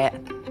to try it.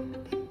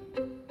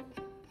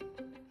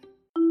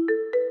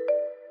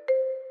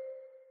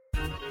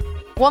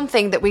 One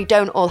thing that we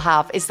don't all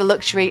have is the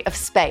luxury of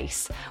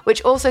space,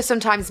 which also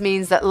sometimes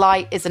means that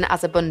light isn't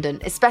as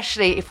abundant,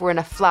 especially if we're in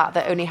a flat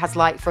that only has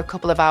light for a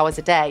couple of hours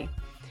a day.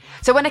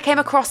 So when I came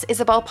across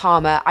Isabel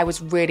Palmer, I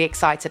was really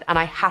excited and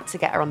I had to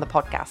get her on the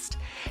podcast.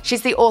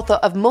 She's the author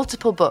of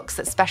multiple books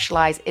that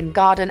specialise in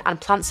garden and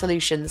plant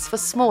solutions for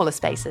smaller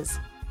spaces.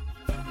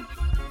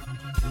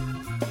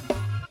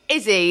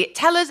 Izzy,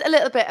 tell us a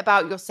little bit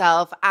about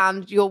yourself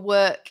and your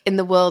work in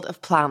the world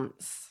of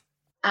plants.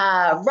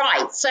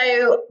 Right.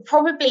 So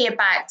probably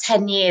about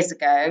 10 years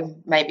ago,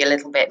 maybe a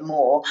little bit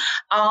more,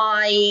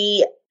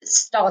 I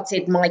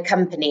started my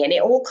company, and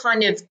it all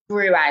kind of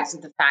grew out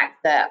of the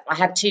fact that I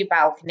had 2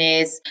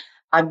 balconies.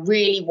 I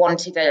really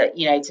wanted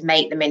to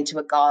make them into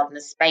a garden,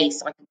 a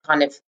space I could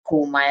kind of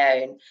call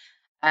my own.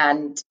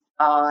 And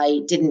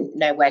I didn't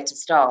know where to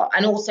start.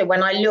 And also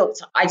when I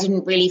looked, I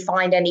didn't really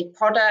find any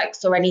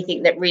products or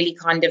anything that really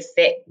kind of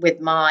fit with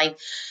my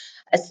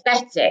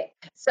aesthetic.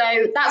 So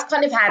that's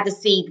kind of how the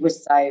seed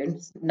was sown,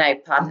 no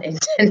pun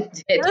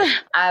intended.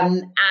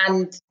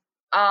 And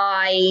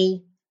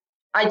I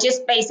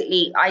just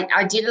basically,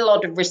 I did a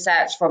lot of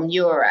research from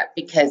Europe,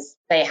 because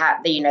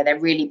they're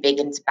really big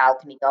into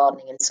balcony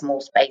gardening and small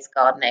space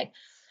gardening.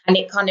 And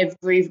it kind of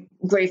grew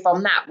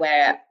from that,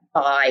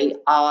 whereby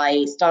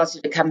I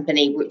started a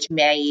company which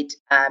made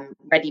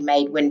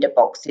ready-made window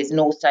boxes. And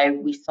also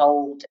we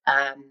sold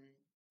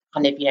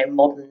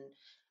modern,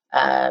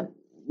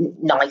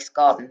 nice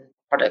garden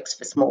products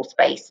for small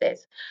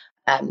spaces,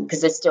 because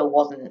there still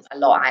wasn't a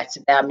lot out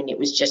of there. I mean, it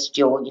was just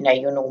your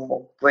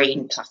normal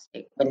green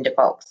plastic window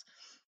box.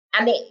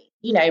 And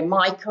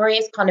my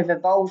career's kind of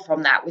evolved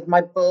from that with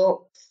my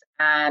books,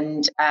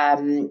 and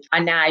I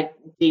now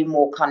do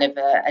more kind of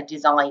a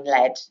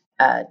design-led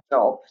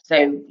job.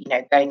 So,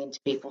 going into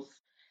people's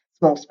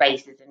small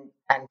spaces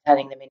and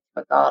turning them into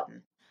a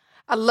garden.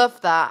 I love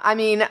that. I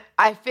mean,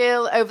 I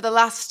feel over the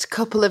last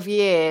couple of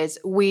years,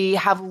 we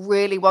have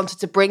really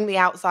wanted to bring the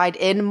outside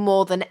in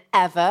more than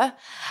ever.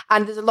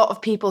 And there's a lot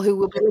of people who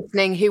will be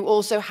listening who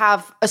also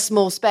have a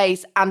small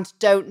space and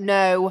don't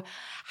know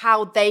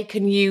how they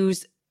can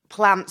use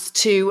plants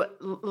to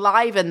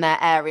liven their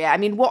area. I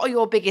mean, what are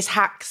your biggest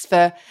hacks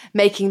for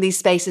making these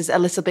spaces a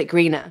little bit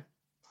greener?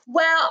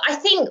 Well, I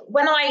think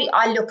when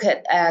I look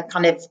at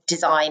kind of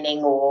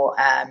designing or,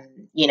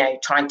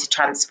 trying to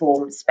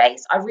transform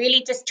space, I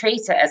really just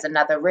treat it as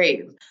another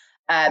room.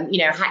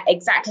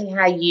 Exactly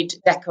how you'd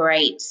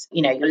decorate,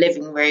 your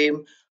living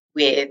room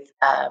with,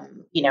 a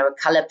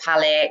colour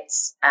palette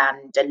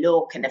and a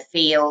look and a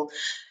feel.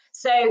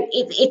 So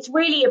it's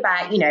really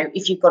about,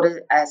 if you've got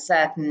a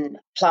certain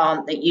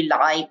plant that you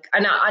like,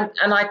 and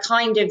I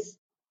kind of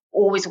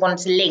always want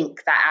to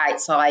link that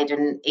outside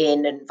and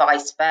in and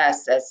vice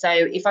versa. So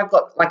if I've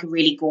got like a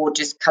really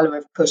gorgeous colour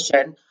of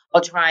cushion,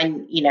 I'll try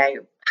and,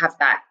 have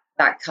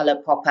that colour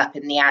pop up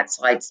in the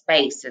outside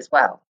space as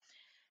well.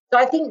 So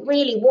I think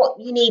really what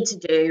you need to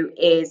do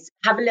is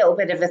have a little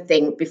bit of a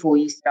think before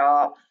you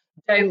start.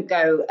 Don't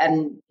go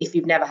and, if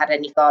you've never had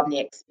any gardening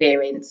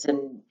experience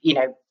and,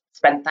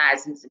 spend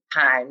thousands of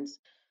pounds,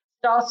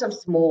 start off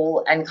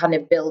small and kind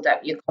of build up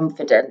your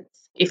confidence.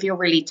 If you're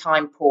really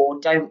time poor,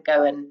 don't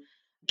go and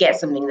get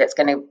something that's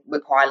going to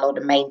require a lot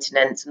of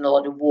maintenance and a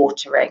lot of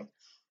watering.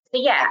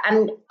 So yeah,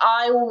 and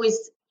I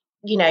always,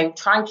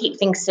 try and keep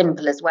things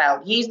simple as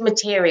well. Use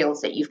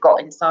materials that you've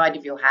got inside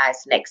of your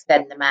house and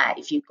extend them out.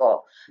 If you've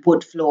got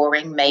wood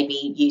flooring,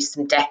 maybe use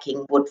some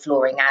decking wood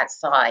flooring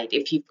outside.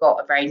 If you've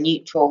got a very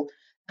neutral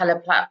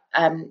colour,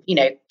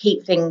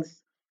 keep things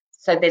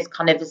so there's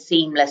kind of a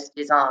seamless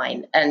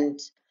design. And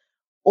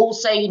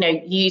also,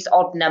 use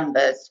odd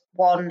numbers,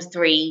 1,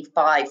 3,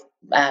 5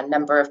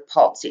 number of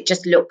pots. It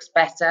just looks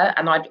better.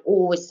 And I'd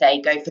always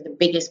say go for the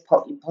biggest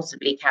pot you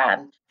possibly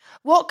can.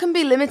 What can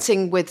be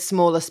limiting with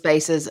smaller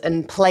spaces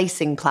and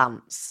placing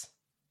plants?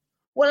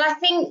 Well, I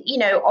think,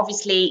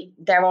 obviously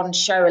they're on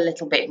show a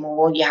little bit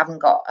more. You haven't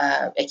got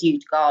a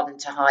huge garden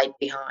to hide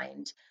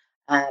behind.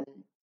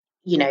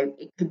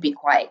 It could be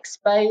quite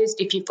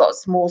exposed. If you've got a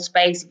small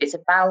space, if it's a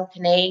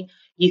balcony,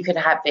 you could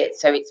have it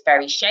so it's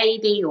very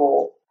shady,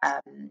 or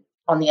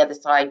on the other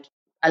side,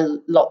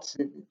 lots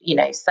of,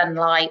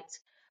 sunlight,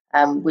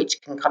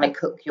 which can kind of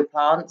cook your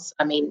plants.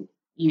 I mean,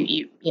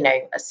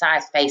 a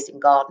south-facing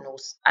garden or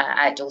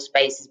outdoor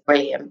space is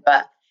brilliant,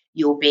 but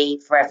you'll be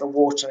forever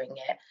watering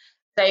it.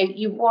 So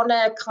you want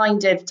to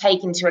kind of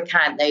take into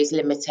account those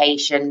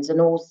limitations,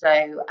 and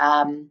also,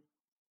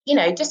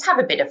 just have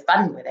a bit of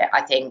fun with it,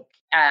 I think.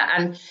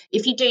 And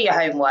if you do your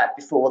homework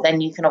before,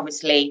 then you can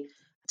obviously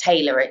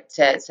tailor it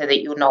so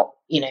that you're not,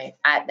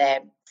 out there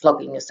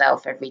flogging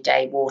yourself every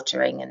day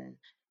watering and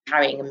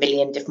carrying a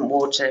million different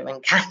watering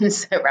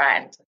cans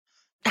around.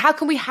 How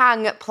can we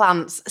hang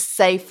plants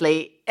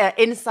safely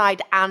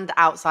inside and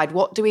outside?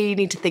 What do we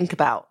need to think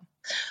about?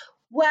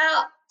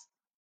 Well,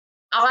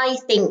 I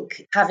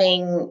think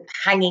having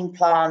hanging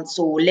plants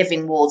or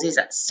living walls is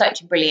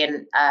such a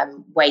brilliant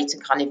way to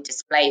kind of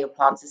display your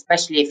plants,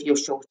 especially if you're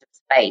short of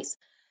space.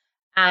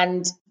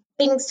 And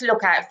things to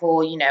look out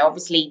for,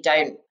 obviously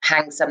don't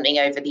hang something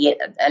over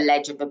a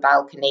ledge of a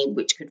balcony,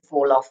 which could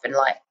fall off and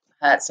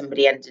hurt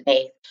somebody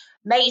underneath.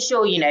 Make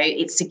sure,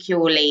 it's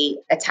securely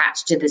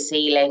attached to the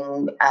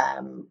ceiling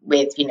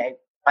with,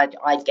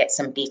 I'd get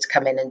somebody to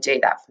come in and do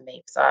that for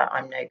me because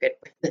I'm no good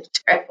with the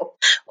drill.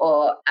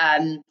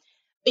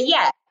 But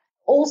yeah,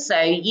 also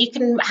you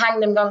can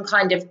hang them on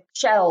kind of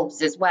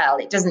shelves as well.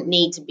 It doesn't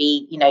need to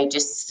be,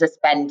 just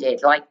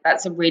suspended. Like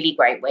that's a really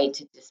great way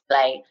to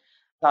display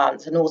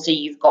plants. And also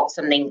you've got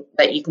something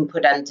that you can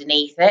put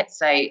underneath it.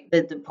 So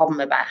the problem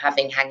about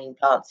having hanging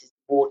plants is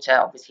water,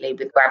 obviously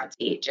with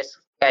gravity, it just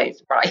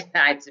goes right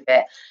out of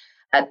it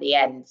at the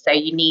end. So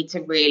you need to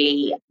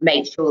really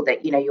make sure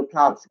that, your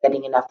plants are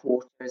getting enough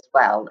water as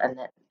well, and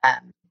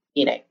that,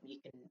 you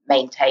can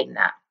maintain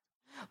that.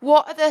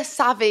 What are the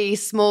savvy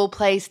small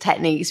place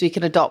techniques we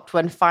can adopt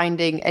when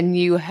finding a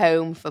new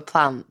home for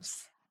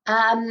plants?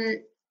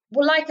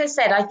 Well, like I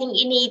said, I think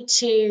you need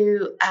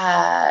to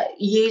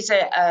use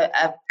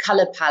a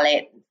colour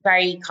palette,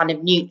 very kind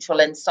of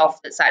neutral and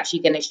soft, that's actually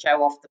going to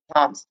show off the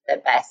plants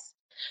at their best.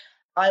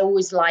 I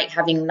always like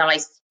having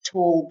nice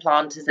tall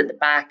planters at the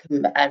back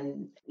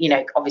and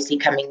obviously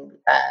coming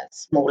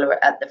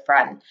smaller at the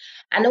front.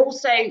 And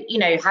also,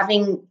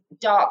 having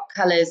dark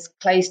colours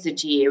closer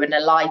to you and a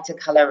lighter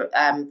colour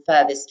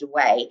furthest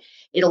away,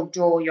 it'll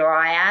draw your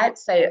eye out.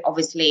 So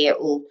obviously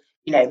it will,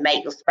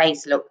 make your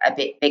space look a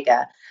bit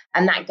bigger.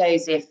 And that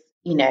goes if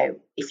you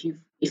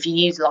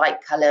use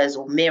light colours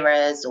or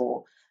mirrors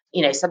or,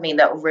 something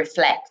that will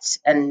reflect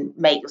and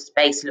make your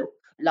space look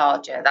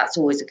larger. That's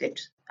always a good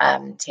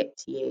tip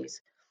to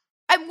use.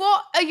 And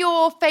what are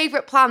your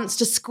favourite plants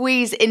to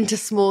squeeze into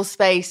small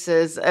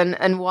spaces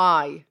and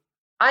why?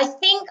 I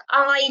think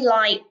I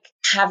like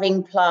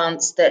having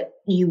plants that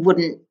you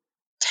wouldn't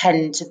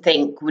tend to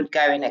think would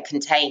go in a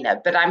container.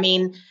 But I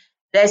mean,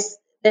 there's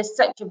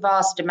such a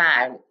vast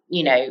amount,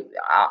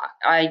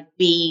 I'd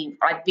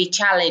be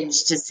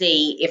challenged to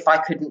see if I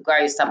couldn't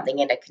grow something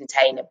in a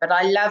container. But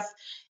I love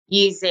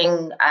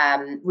using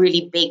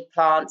really big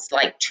plants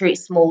like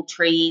small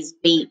trees,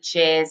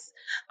 beeches.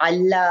 I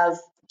love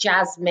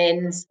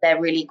jasmines.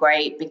 They're really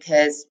great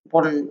because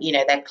one,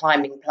 they're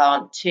climbing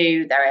plant,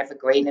 two, they're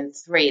evergreen, and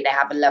three, they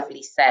have a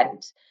lovely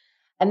scent.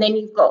 And then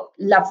you've got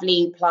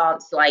lovely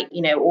plants like,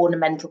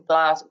 ornamental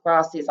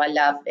grasses I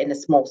love in a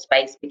small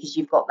space because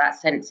you've got that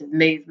sense of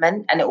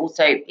movement, and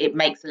it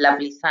makes a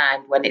lovely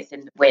sound when it's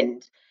in the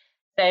wind.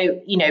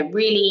 So,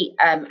 really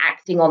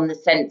acting on the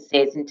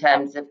senses in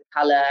terms of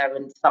colour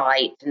and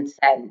sight and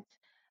scent,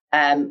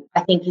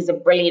 I think is a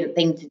brilliant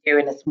thing to do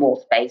in a small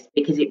space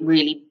because it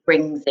really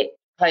brings it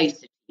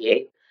closer to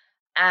you.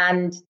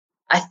 And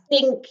I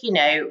think,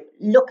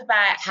 look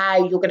about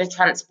how you're going to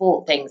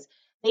transport things.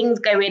 Things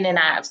go in and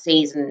out of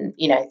season,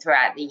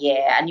 throughout the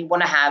year, and you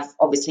want to have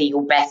obviously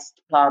your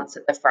best plants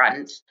at the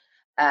front.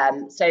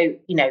 So,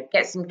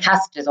 get some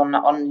casters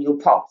on your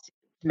pots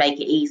to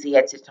make it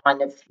easier to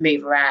kind of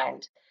move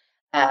around.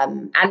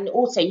 And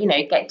also,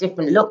 get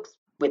different looks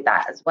with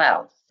that as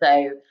well.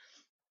 So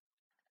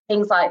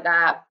things like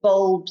that.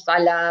 Bulbs, I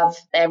love.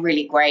 They're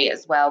really great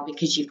as well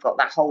because you've got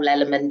that whole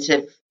element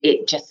of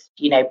it just,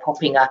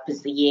 popping up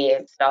as the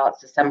year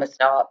starts, the summer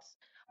starts.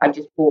 I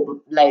just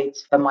bought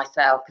loads for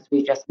myself because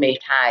we've just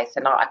moved house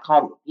and I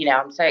can't,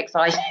 I'm so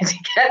excited to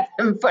get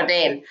them put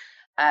in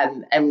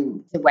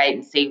and to wait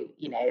and see,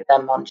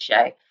 them on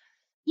show.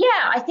 Yeah,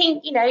 I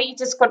think, you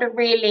just got to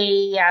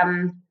really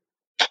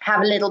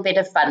have a little bit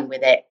of fun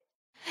with it.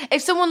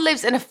 If someone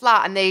lives in a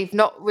flat and they've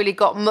not really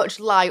got much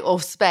light or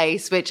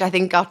space, which I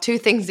think are two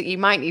things that you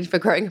might need for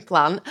growing a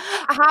plant,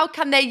 how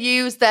can they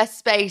use their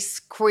space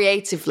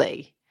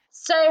creatively?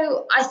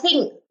 So I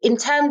think in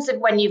terms of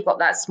when you've got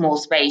that small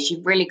space,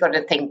 you've really got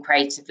to think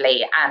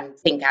creatively and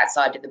think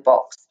outside of the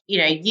box.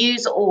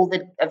 Use all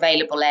the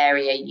available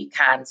area you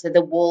can. So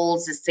the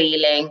walls, the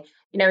ceiling,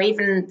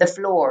 even the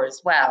floor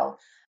as well.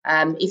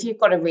 If you've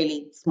got a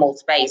really small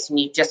space and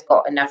you've just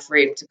got enough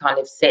room to kind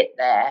of sit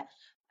there,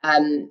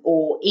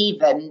 or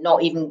even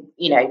not even,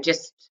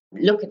 just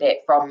look at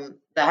it from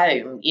the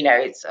home,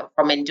 it's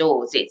from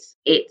indoors.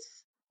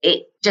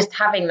 It just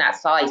having that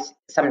size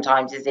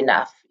sometimes is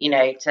enough,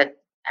 to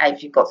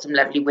if you've got some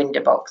lovely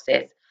window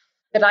boxes.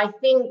 But I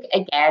think,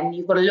 again,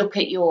 you've got to look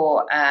at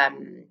your,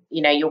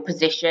 your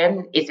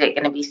position. Is it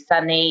going to be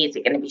sunny? Is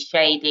it going to be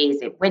shady?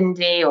 Is it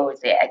windy or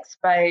is it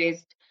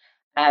exposed?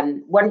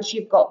 Once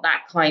you've got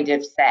that kind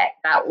of set,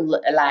 that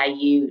will allow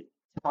you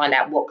to find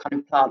out what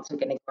kind of plants are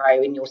going to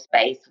grow in your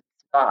space and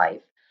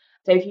survive.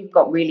 So if you've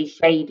got a really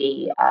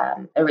shady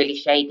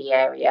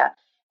area,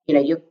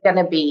 you're going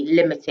to be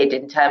limited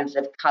in terms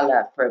of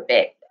colour for a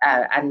bit,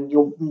 and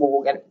you're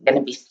more going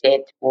to be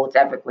steered towards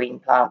evergreen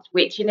plants,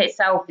 which in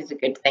itself is a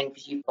good thing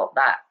because you've got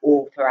that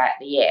all throughout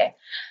the year.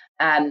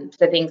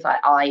 So things like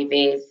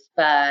ivies,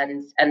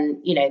 ferns,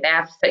 and, they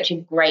have such a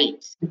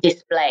great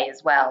display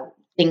as well.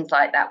 Things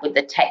like that with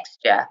the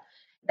texture.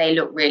 They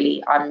look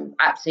really, I'm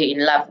absolutely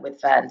in love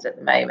with ferns at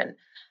the moment.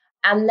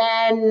 And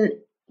then,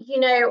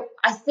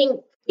 I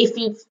think if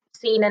you've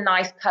seen a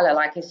nice colour,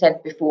 like I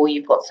said before,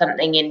 you've got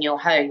something in your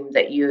home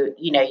that you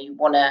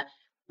want to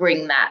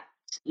bring that,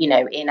 in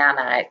and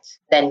out,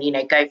 then,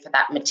 go for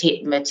that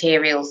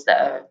materials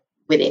that are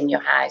within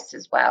your house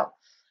as well.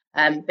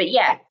 But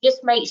yeah,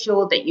 just make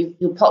sure that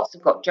your pots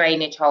have got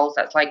drainage holes.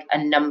 That's like a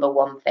number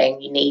one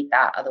thing. You need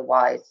that,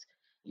 otherwise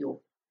your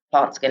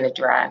plant's going to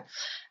drown.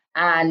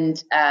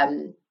 And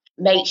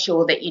make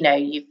sure that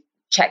you've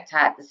checked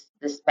out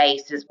the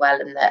space as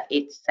well, and that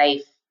it's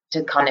safe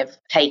to kind of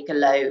take a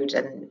load,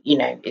 and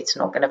it's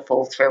not going to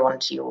fall through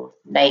onto your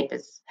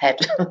neighbour's head,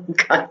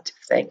 kind of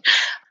thing.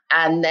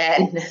 And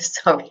then,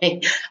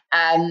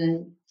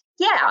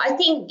 I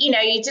think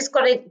you just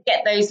got to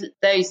get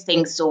those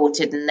things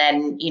sorted, and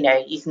then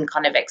you can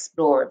kind of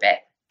explore a bit.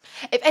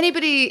 If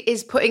anybody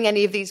is putting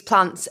any of these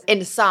plants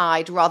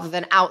inside rather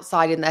than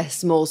outside in their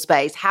small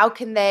space, how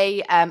can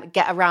they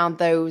get around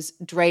those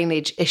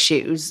drainage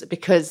issues?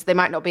 Because they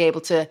might not be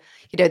able to,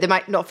 they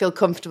might not feel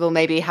comfortable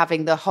maybe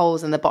having the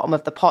holes in the bottom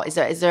of the pot. Is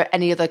there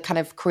any other kind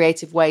of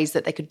creative ways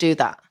that they could do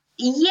that?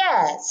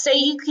 Yeah, so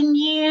you can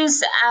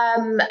use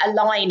a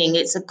lining.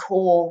 It's a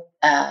core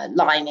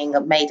lining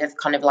made of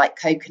kind of like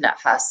coconut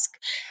husk.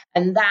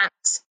 And that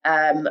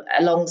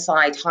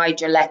alongside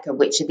hydroleca,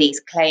 which are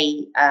these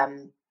clay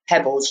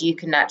pebbles, you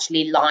can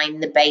actually line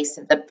the base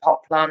of the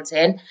pot plant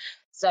in.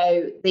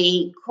 So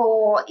the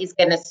core is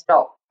going to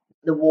stop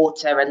the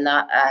water and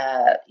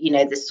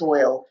the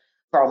soil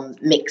from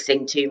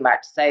mixing too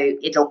much. So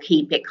it'll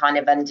keep it kind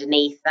of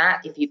underneath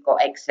that if you've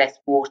got excess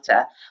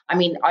water. I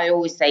mean, I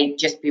always say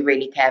just be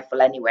really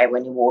careful anyway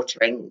when you're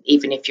watering,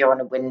 even if you're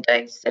on a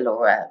windowsill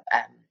or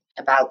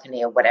a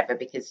balcony or whatever,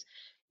 because,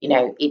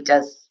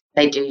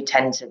 they do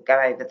tend to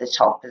go over the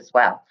top as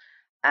well.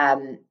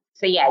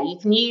 So yeah, you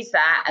can use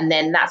that, and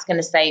then that's going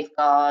to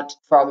safeguard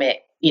from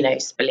it,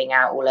 spilling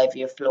out all over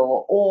your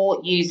floor, or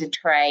use a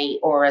tray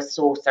or a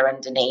saucer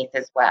underneath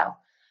as well.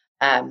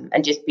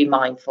 And just be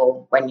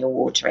mindful when you're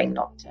watering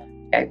not to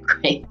go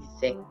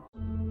crazy.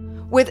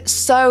 With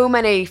so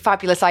many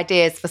fabulous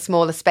ideas for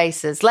smaller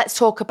spaces, let's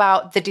talk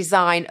about the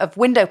design of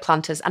window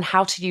planters and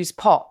how to use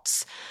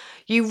pots.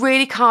 You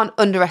really can't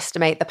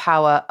underestimate the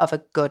power of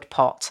a good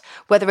pot.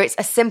 Whether it's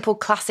a simple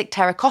classic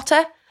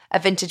terracotta, a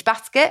vintage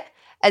basket,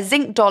 a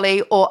zinc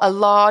dolly, or a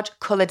large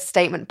coloured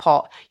statement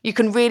pot, you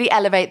can really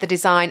elevate the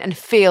design and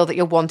feel that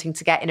you're wanting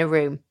to get in a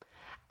room.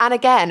 And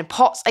again,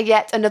 pots are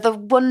yet another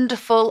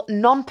wonderful,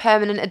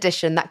 non-permanent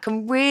addition that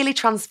can really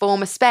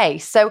transform a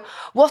space. So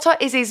what are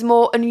Izzy's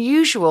more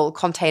unusual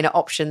container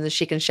options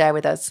she can share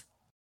with us?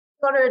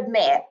 I've got to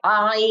admit,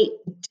 I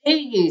do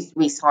use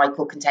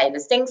recycled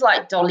containers, things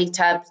like dolly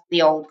tubs,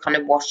 the old kind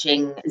of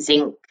washing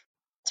zinc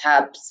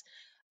tubs,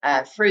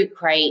 fruit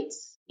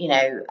crates,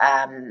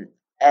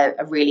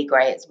 are really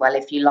great as well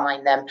if you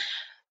line them.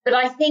 But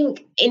I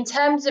think in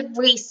terms of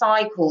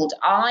recycled,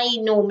 I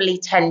normally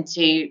tend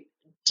to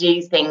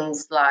do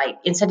things like,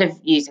 instead of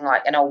using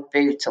like an old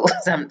boot or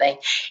something,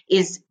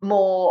 is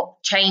more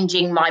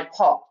changing my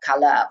pot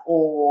colour,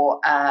 or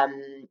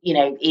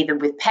either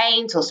with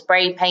paint or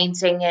spray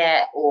painting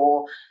it,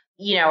 or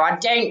I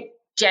don't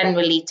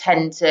generally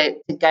tend to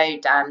go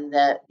down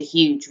the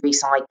huge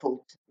recycled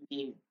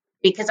view,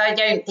 because I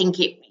don't think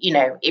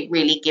it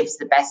really gives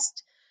the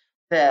best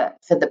for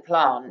the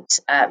plant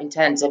in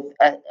terms of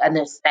an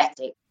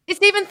aesthetic.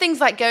 It's even things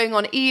like going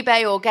on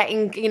eBay or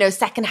getting,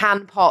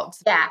 secondhand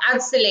pots. Yeah,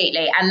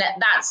 absolutely. And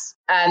that's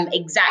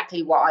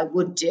exactly what I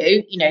would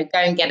do. Go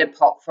and get a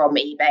pot from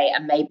eBay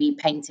and maybe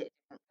paint it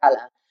a different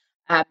colour.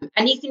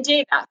 And you can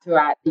do that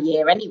throughout the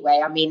year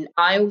anyway. I mean,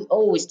 I'm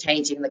always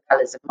changing the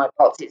colours of my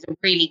pots. It's a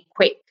really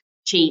quick,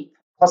 cheap,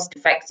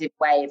 cost-effective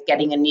way of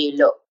getting a new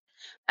look.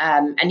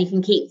 And you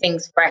can keep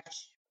things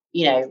fresh,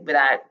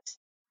 without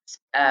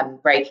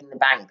breaking the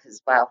bank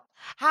as well.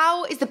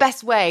 How is the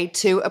best way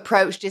to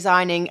approach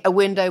designing a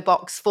window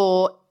box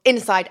for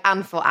inside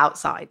and for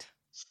outside?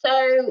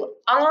 So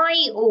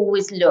I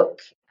always look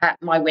at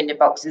my window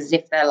box as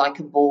if they're like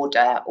a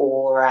border,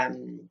 or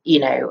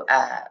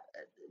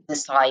the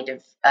side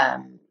of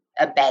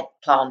a bed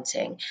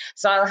planting.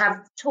 So I'll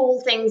have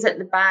tall things at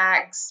the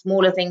back,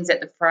 smaller things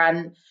at the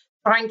front.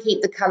 Try and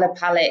keep the colour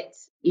palette,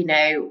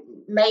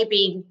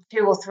 maybe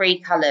 2 or 3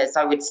 colours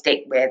I would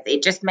stick with.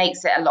 It just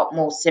makes it a lot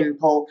more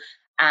simple,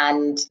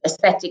 and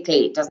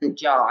aesthetically it doesn't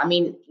jar. I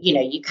mean,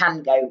 you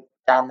can go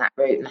down that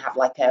route and have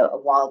like a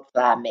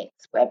wildflower mix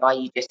whereby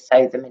you just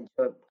sew them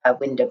into a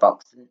window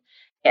box and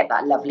get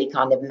that lovely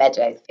kind of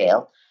meadow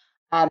feel.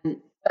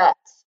 But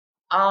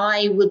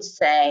I would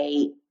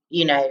say,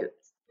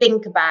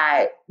 think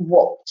about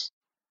what,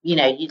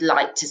 you'd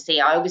like to see.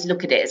 I always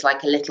look at it as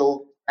like a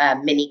little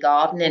mini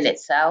garden in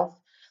itself.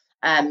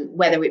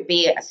 Whether it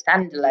be a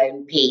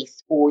standalone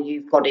piece or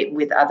you've got it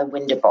with other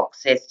window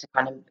boxes to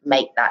kind of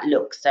make that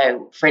look.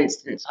 So, for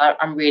instance,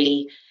 I'm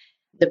really,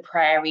 the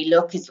prairie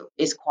look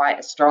is quite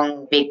a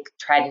strong, big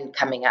trend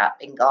coming up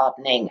in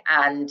gardening,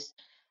 and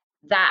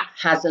that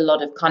has a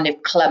lot of kind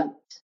of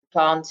clumped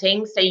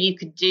planting. So you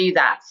could do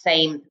that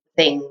same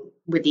thing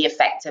with the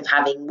effect of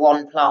having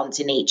one plant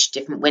in each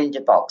different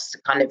window box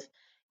to kind of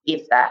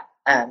give that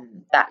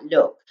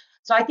look.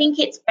 So I think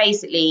it's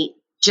basically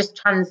just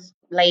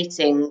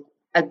translating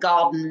a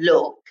garden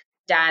look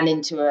down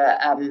into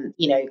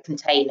a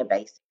container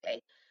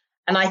basically,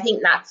 and I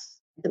think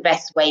that's the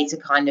best way to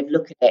kind of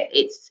look at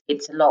it.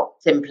 It's a lot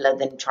simpler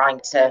than trying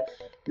to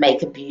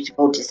make a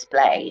beautiful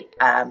display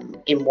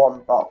in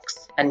one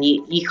box, and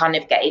you kind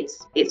of get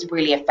it's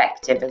really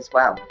effective as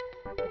well.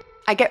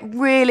 I get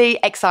really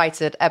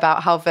excited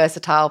about how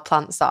versatile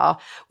plants are.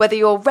 Whether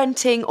you're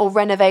renting or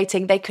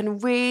renovating, they can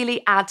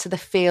really add to the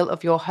feel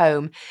of your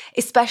home,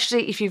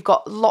 especially if you've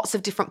got lots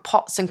of different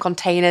pots and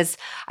containers.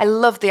 I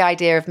love the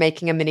idea of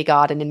making a mini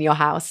garden in your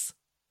house.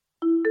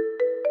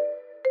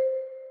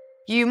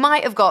 You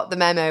might have got the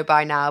memo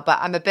by now, but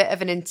I'm a bit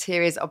of an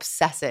interiors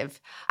obsessive.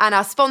 And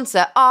our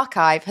sponsor,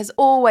 Archive, has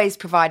always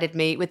provided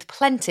me with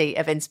plenty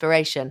of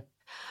inspiration.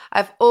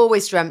 I've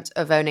always dreamt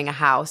of owning a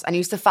house and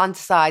used to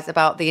fantasize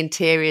about the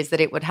interiors that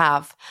it would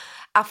have.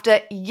 After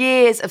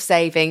years of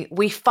saving,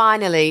 we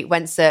finally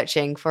went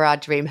searching for our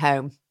dream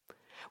home.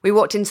 We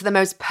walked into the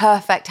most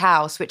perfect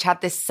house, which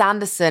had this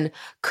Sanderson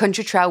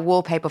Country Trail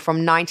wallpaper from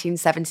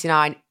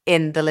 1979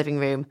 in the living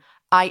room.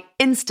 I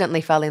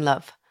instantly fell in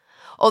love.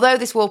 Although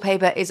this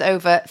wallpaper is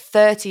over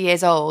 30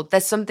 years old,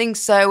 there's something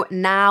so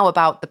now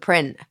about the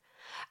print.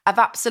 I've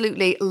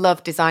absolutely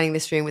loved designing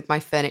this room with my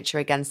furniture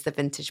against the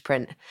vintage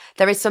print.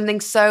 There is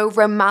something so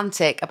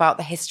romantic about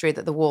the history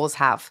that the walls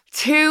have.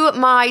 To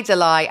my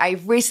delight,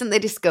 I recently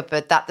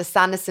discovered that the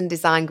Sanderson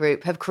Design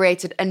Group have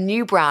created a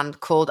new brand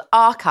called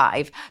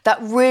Archive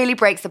that really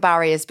breaks the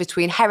barriers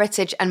between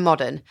heritage and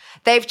modern.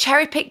 They've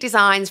cherry-picked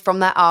designs from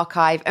their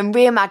archive and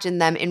reimagined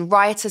them in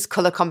riotous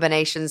colour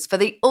combinations for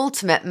the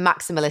ultimate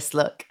maximalist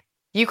look.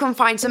 You can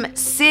find some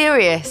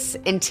serious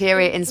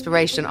interior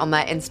inspiration on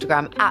their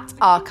Instagram at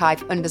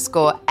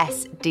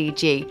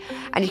archive_SDG.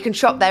 And you can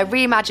shop their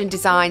reimagined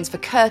designs for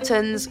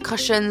curtains,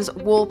 cushions,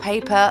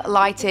 wallpaper,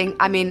 lighting.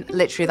 I mean,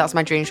 literally, that's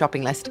my dream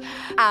shopping list.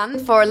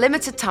 And for a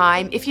limited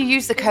time, if you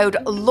use the code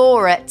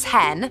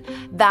LAURA10,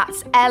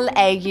 that's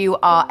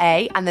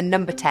LAURA and the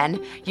number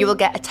 10, you will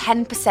get a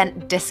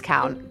 10%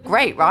 discount.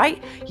 Great,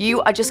 right?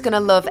 You are just going to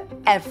love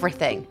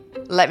everything.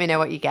 Let me know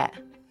what you get.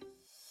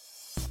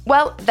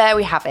 Well, there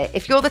we have it.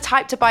 If you're the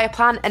type to buy a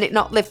plant and it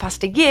not live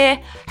past a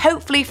year,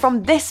 hopefully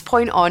from this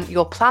point on,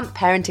 your plant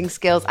parenting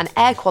skills and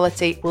air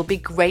quality will be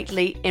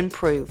greatly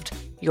improved.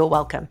 You're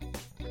welcome.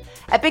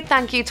 A big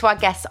thank you to our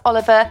guests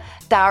Oliver,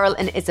 Daryl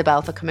and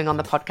Isabel for coming on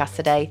the podcast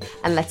today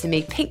and letting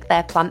me pick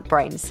their plant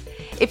brains.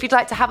 If you'd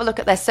like to have a look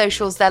at their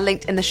socials, they're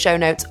linked in the show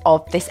notes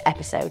of this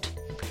episode.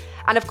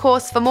 And of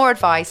course, for more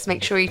advice,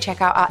 make sure you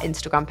check out our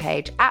Instagram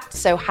page at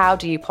So How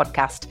Do You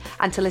Podcast,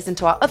 and to listen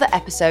to our other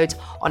episodes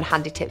on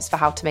handy tips for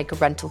how to make a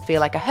rental feel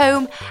like a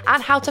home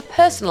and how to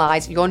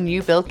personalise your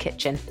new build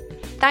kitchen.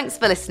 Thanks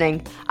for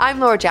listening.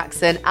 I'm Laura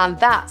Jackson, and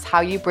that's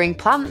how you bring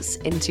plants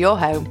into your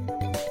home.